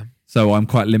 Yeah. So I'm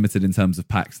quite limited in terms of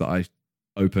packs that I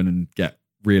open and get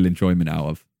real enjoyment out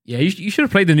of. Yeah, you should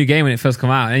have played the new game when it first came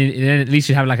out, and then at least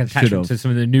you have an attachment to some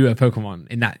of the newer Pokemon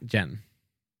in that gen.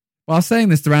 Well, I was saying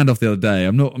this to Randolph the other day.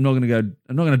 I'm not going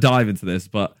to dive into this,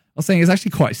 but I was saying it's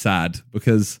actually quite sad,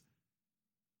 because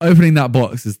opening that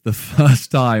box is the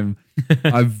first time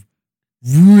I've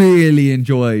really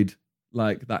enjoyed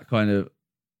that kind of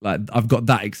I've got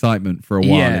that excitement for a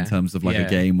while in terms of a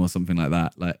game or something like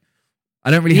that.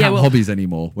 I don't really have hobbies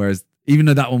anymore. Whereas even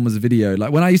though that one was a video,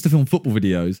 when I used to film football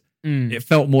videos, it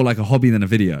felt more like a hobby than a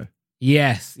video.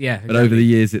 Yes, yeah. But over the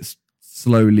years, it's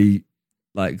slowly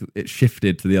it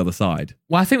shifted to the other side.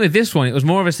 Well, I think with this one, it was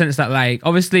more of a sense that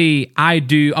obviously I'm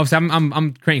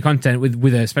creating content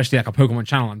with especially a Pokemon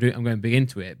channel. I'm going big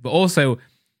into it, but also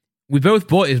we both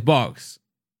bought his box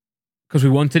because we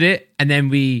wanted it, and then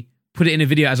we put it in a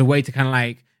video as a way to kind of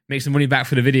like make some money back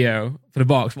for the video for the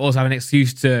box, but also have an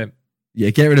excuse to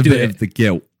get rid of a bit of the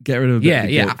guilt. Get rid of a bit of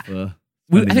the guilt for.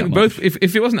 I think we both,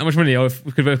 if it wasn't that much money, or if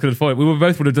we could afford it, we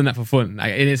both would have done that for fun.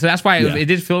 Like, so that's why it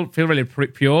did feel really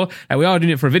pure. Like, we are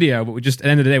doing it for a video, but we just, at the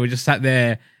end of the day, we just sat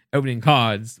there opening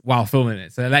cards while filming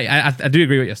it. So like, I do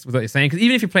agree with what you're saying, because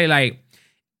even if you play like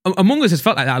Among Us, has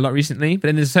felt like that a lot recently. But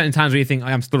then there's certain times where you think,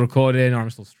 I'm still recording or I'm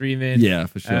still streaming. Yeah,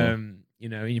 for sure. You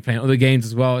know, and you're playing other games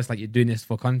as well. It's like you're doing this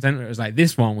for content. Where it was like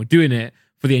this one, we're doing it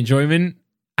for the enjoyment,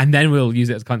 and then we'll use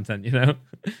it as content. You know?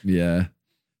 Yeah.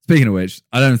 Speaking of which,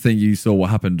 I don't think you saw what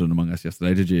happened on Among Us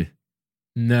yesterday, did you?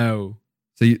 No.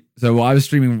 So while I was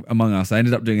streaming Among Us, I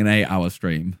ended up doing an 8-hour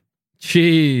stream.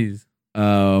 Jeez.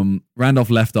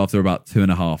 Randolph left after about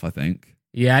 2.5, I think.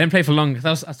 Yeah, I didn't play for long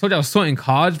because I told you I was sorting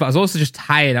cards, but I was also just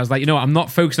tired. I was like, you know what, I'm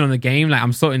not focusing on the game. Like,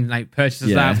 I'm sorting like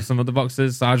purchases out for some other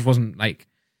boxes, so I just wasn't like.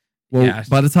 Well,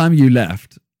 by the time you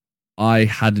left, I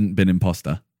hadn't been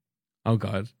imposter. Oh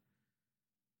God.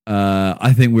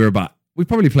 I think we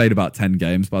probably played about 10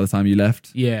 games by the time you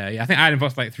left. Yeah. I think I had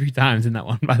imposter like 3 times in that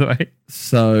one, by the way.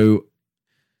 So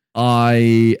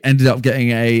I ended up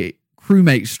getting a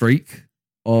crewmate streak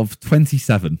of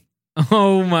 27.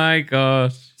 Oh my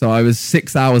gosh. So I was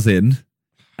 6 hours in,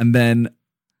 and then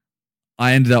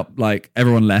I ended up like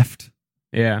everyone left.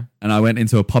 Yeah. And I went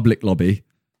into a public lobby,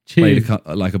 played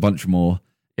like a bunch more.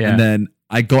 Yeah. And then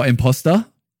I got imposter.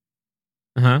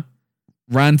 Uh-huh.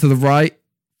 Ran to the right.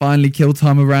 Finally, kill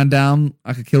timer ran down.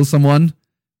 I could kill someone.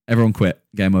 Everyone quit.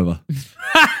 Game over.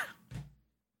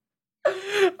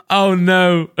 Oh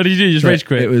no! What did you do? Just rage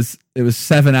quit? It was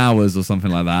 7 hours or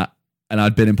something like that, and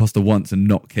I'd been imposter once and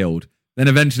not killed. Then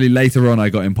eventually later on, I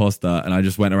got imposter, and I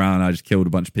just went around and I just killed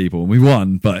a bunch of people, and we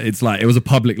won. But it's like it was a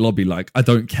public lobby. Like, I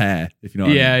don't care if you know.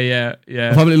 What I mean.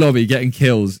 Yeah. A public lobby, getting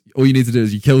kills. All you need to do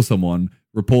is you kill someone,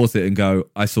 report it, and go,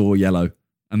 "I saw yellow,"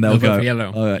 and they'll go,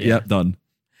 "Yellow." Oh, yep, done.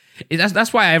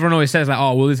 That's why everyone always says like,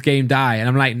 "Oh, will this game die?" And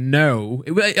I'm like, "No."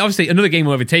 Obviously, another game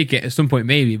will overtake it at some point,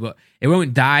 maybe, but it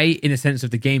won't die in the sense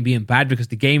of the game being bad, because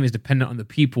the game is dependent on the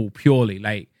people purely.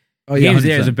 Like, the game's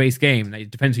there as a base game. Like,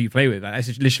 it depends who you play with. Like,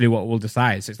 that's literally what will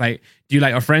decide. So it's like, do you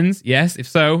like your friends? Yes. If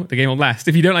so, the game will last.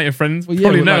 If you don't like your friends,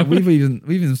 probably no. Like, we've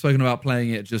even spoken about playing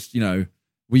it. Just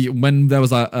when there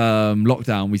was a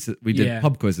lockdown, we did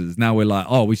pub quizzes. Now we're like,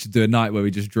 we should do a night where we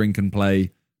just drink and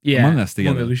play. Among Us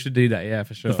together. We should do that, yeah,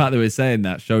 for sure. The fact that we're saying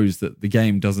that shows that the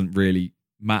game doesn't really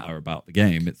matter about the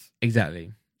game. It's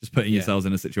exactly just putting yourselves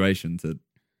in a situation to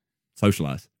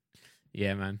socialize.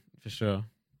 Yeah, man, for sure.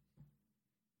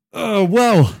 Oh,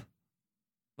 well,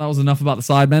 that was enough about the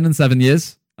Sidemen and 7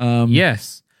 years.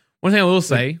 Yes. One thing I will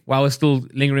say, while we're still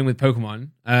lingering with Pokemon,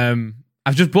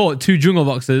 I've just bought 2 jungle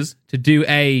boxes to do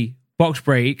a box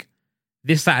break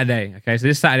this Saturday. Okay, so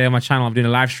this Saturday on my channel, I'm doing a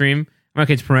live stream. I'm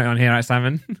okay to promote it on here, right,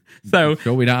 Simon? So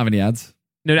sure, we don't have any ads.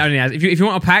 No, don't have any ads. If you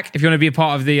want a pack, if you want to be a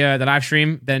part of the live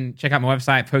stream, then check out my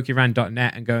website,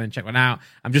 pokeran.net, and go and check one out.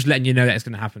 I'm just letting you know that it's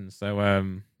going to happen. So,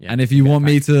 and if you want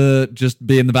me to just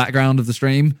be in the background of the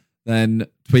stream, then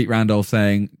tweet Randolph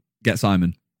saying, "Get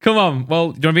Simon." Come on.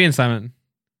 Well, do you want to be in, Simon?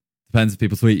 Depends if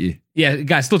people tweet you. Yeah,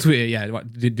 guys, still tweet it. Yeah,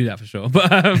 do that for sure.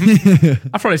 But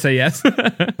I'll probably say yes.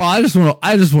 But I just want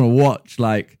to watch,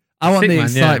 like. I want the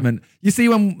excitement. Yeah. You see,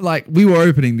 when like we were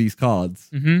opening these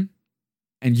cards, and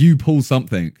you pull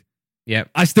something,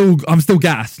 I'm still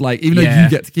gassed. Like, even though you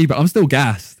get to keep it, I'm still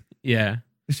gassed. Yeah,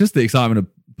 it's just the excitement of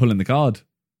pulling the card.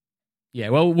 Yeah,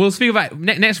 well, we'll speak about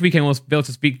next weekend. We'll be able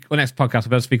to speak, or next podcast, we'll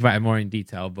be able to speak about it more in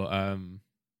detail. But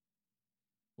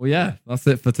well, yeah, that's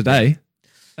it for today.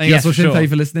 Thank you guys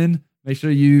for listening. Make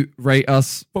sure you rate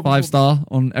us 5-star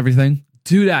on everything.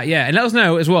 Do that, yeah, and let us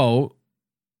know as well.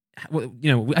 I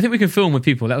think we can film with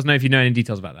people. Let us know if you know any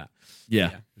details about that. Yeah,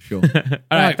 for sure.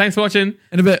 All right, thanks for watching.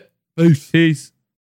 In a bit. Peace.